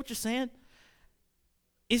understand what you're saying.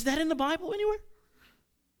 Is that in the Bible anywhere?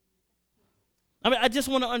 I mean, I just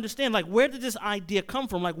want to understand, like, where did this idea come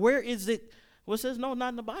from? Like, where is it? Well, it says, no, not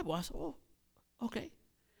in the Bible. I said, oh, okay.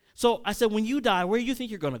 So I said, when you die, where do you think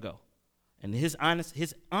you're going to go? And his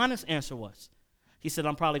honest answer was, he said,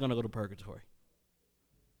 I'm probably going to go to purgatory.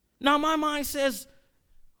 Now, my mind says,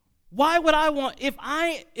 why would I want,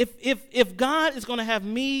 if God is going to have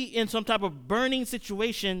me in some type of burning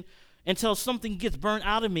situation until something gets burned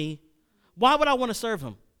out of me, why would I want to serve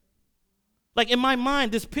him? Like, in my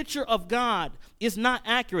mind, this picture of God is not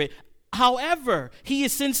accurate. However, he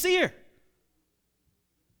is sincere.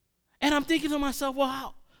 And I'm thinking to myself,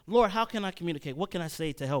 well, Lord, how can I communicate? What can I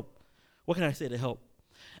say to help? What can I say to help?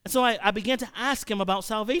 And so I began to ask him about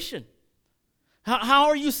salvation. How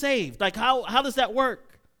are you saved? Like, how does that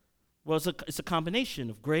work? Well, it's a combination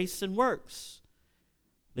of grace and works.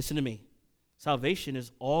 Listen to me. Salvation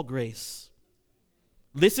is all grace.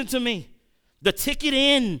 Listen to me. The ticket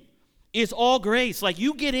in is all grace. Like,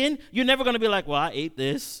 you get in, you're never going to be like, well, I ate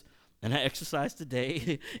this, and I exercised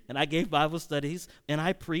today, and I gave Bible studies, and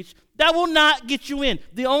I preached. That will not get you in.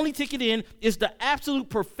 The only ticket in is the absolute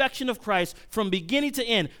perfection of Christ from beginning to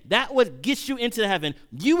end. That what gets you into heaven.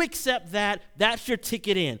 You accept that, that's your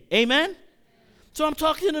ticket in. Amen? So I'm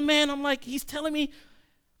talking to the man, I'm like, he's telling me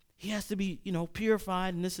he has to be,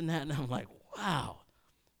 purified and this and that, and I'm like, wow.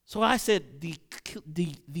 So I said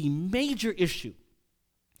the major issue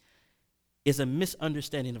is a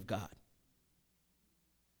misunderstanding of God.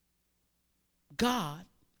 God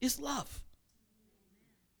is love.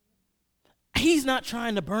 He's not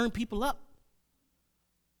trying to burn people up.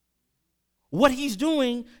 What he's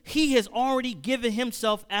doing, he has already given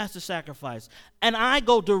himself as the sacrifice. And I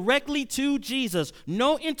go directly to Jesus.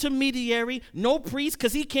 No intermediary, no priest,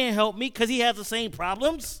 because he can't help me, because he has the same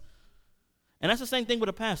problems. And that's the same thing with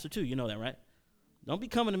a pastor, too. You know that, right? Don't be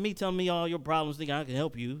coming to me telling me all your problems, thinking I can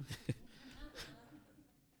help you.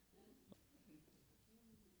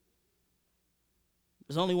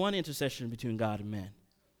 There's only one intercession between God and man.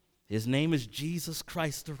 His name is Jesus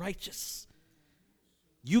Christ the righteous.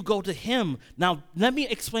 You go to him. Now, let me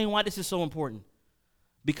explain why this is so important.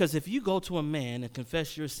 Because if you go to a man and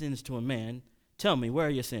confess your sins to a man, tell me, where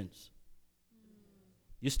are your sins?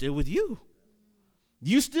 You're still with you.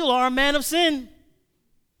 You still are a man of sin.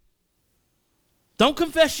 Don't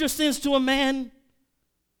confess your sins to a man.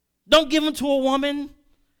 Don't give them to a woman.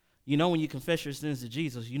 You know, when you confess your sins to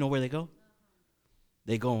Jesus, you know where they go?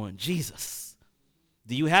 They go on Jesus.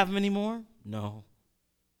 Do you have them anymore? No.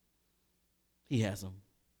 He has them.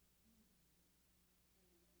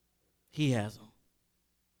 He has them.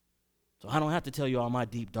 So I don't have to tell you all my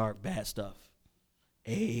deep, dark, bad stuff.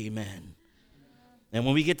 Amen. And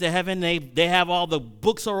when we get to heaven, they have all the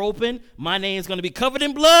books are open. My name's going to be covered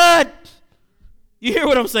in blood. You hear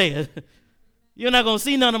what I'm saying? You're not going to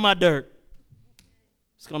see none of my dirt.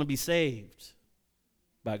 It's going to be saved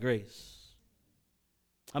by grace.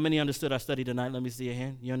 How many understood our study tonight? Let me see your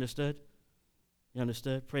hand. You understood? You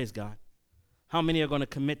understood? Praise God. How many are going to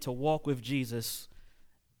commit to walk with Jesus?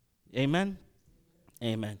 Amen?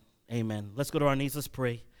 Amen. Amen. Let's go to our knees. Let's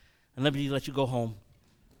pray. And let me let you go home.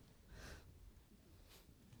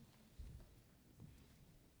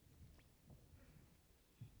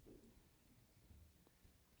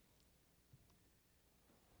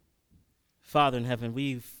 Father in heaven,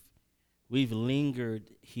 we've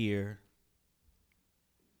lingered here,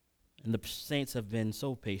 and the saints have been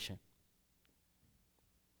so patient.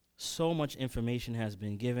 So much information has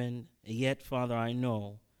been given, yet, Father, I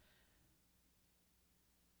know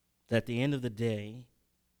that at the end of the day,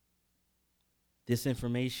 this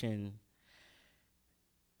information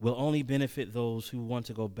will only benefit those who want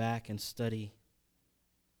to go back and study.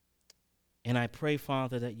 And I pray,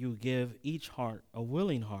 Father, that you give each heart a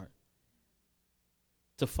willing heart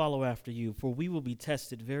to follow after you, for we will be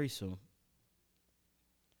tested very soon.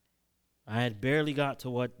 I had barely got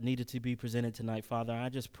to what needed to be presented tonight, Father. I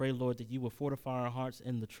just pray, Lord, that you will fortify our hearts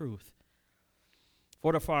in the truth.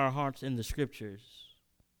 Fortify our hearts in the scriptures.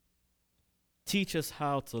 Teach us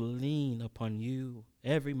how to lean upon you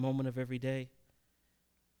every moment of every day.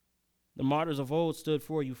 The martyrs of old stood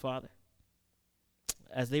for you, Father.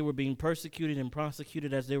 As they were being persecuted and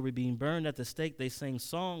prosecuted, as they were being burned at the stake, they sang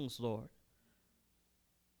songs, Lord.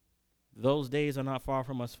 Those days are not far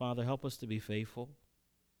from us, Father. Help us to be faithful.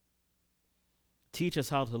 Teach us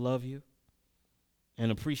how to love you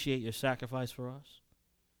and appreciate your sacrifice for us.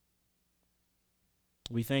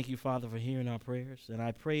 We thank you, Father, for hearing our prayers. And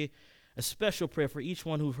I pray a special prayer for each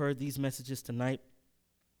one who heard these messages tonight.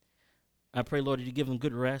 I pray, Lord, that you give them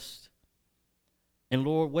good rest. And,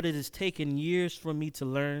 Lord, what it has taken years for me to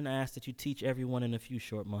learn, I ask that you teach everyone in a few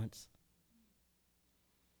short months.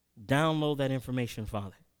 Download that information,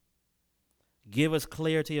 Father. Give us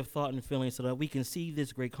clarity of thought and feeling so that we can see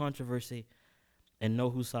this great controversy and know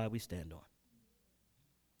whose side we stand on.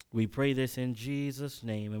 We pray this in Jesus'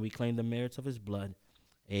 name, and we claim the merits of his blood.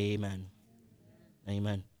 Amen.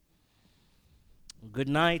 Amen. Good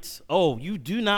night. Oh, you do not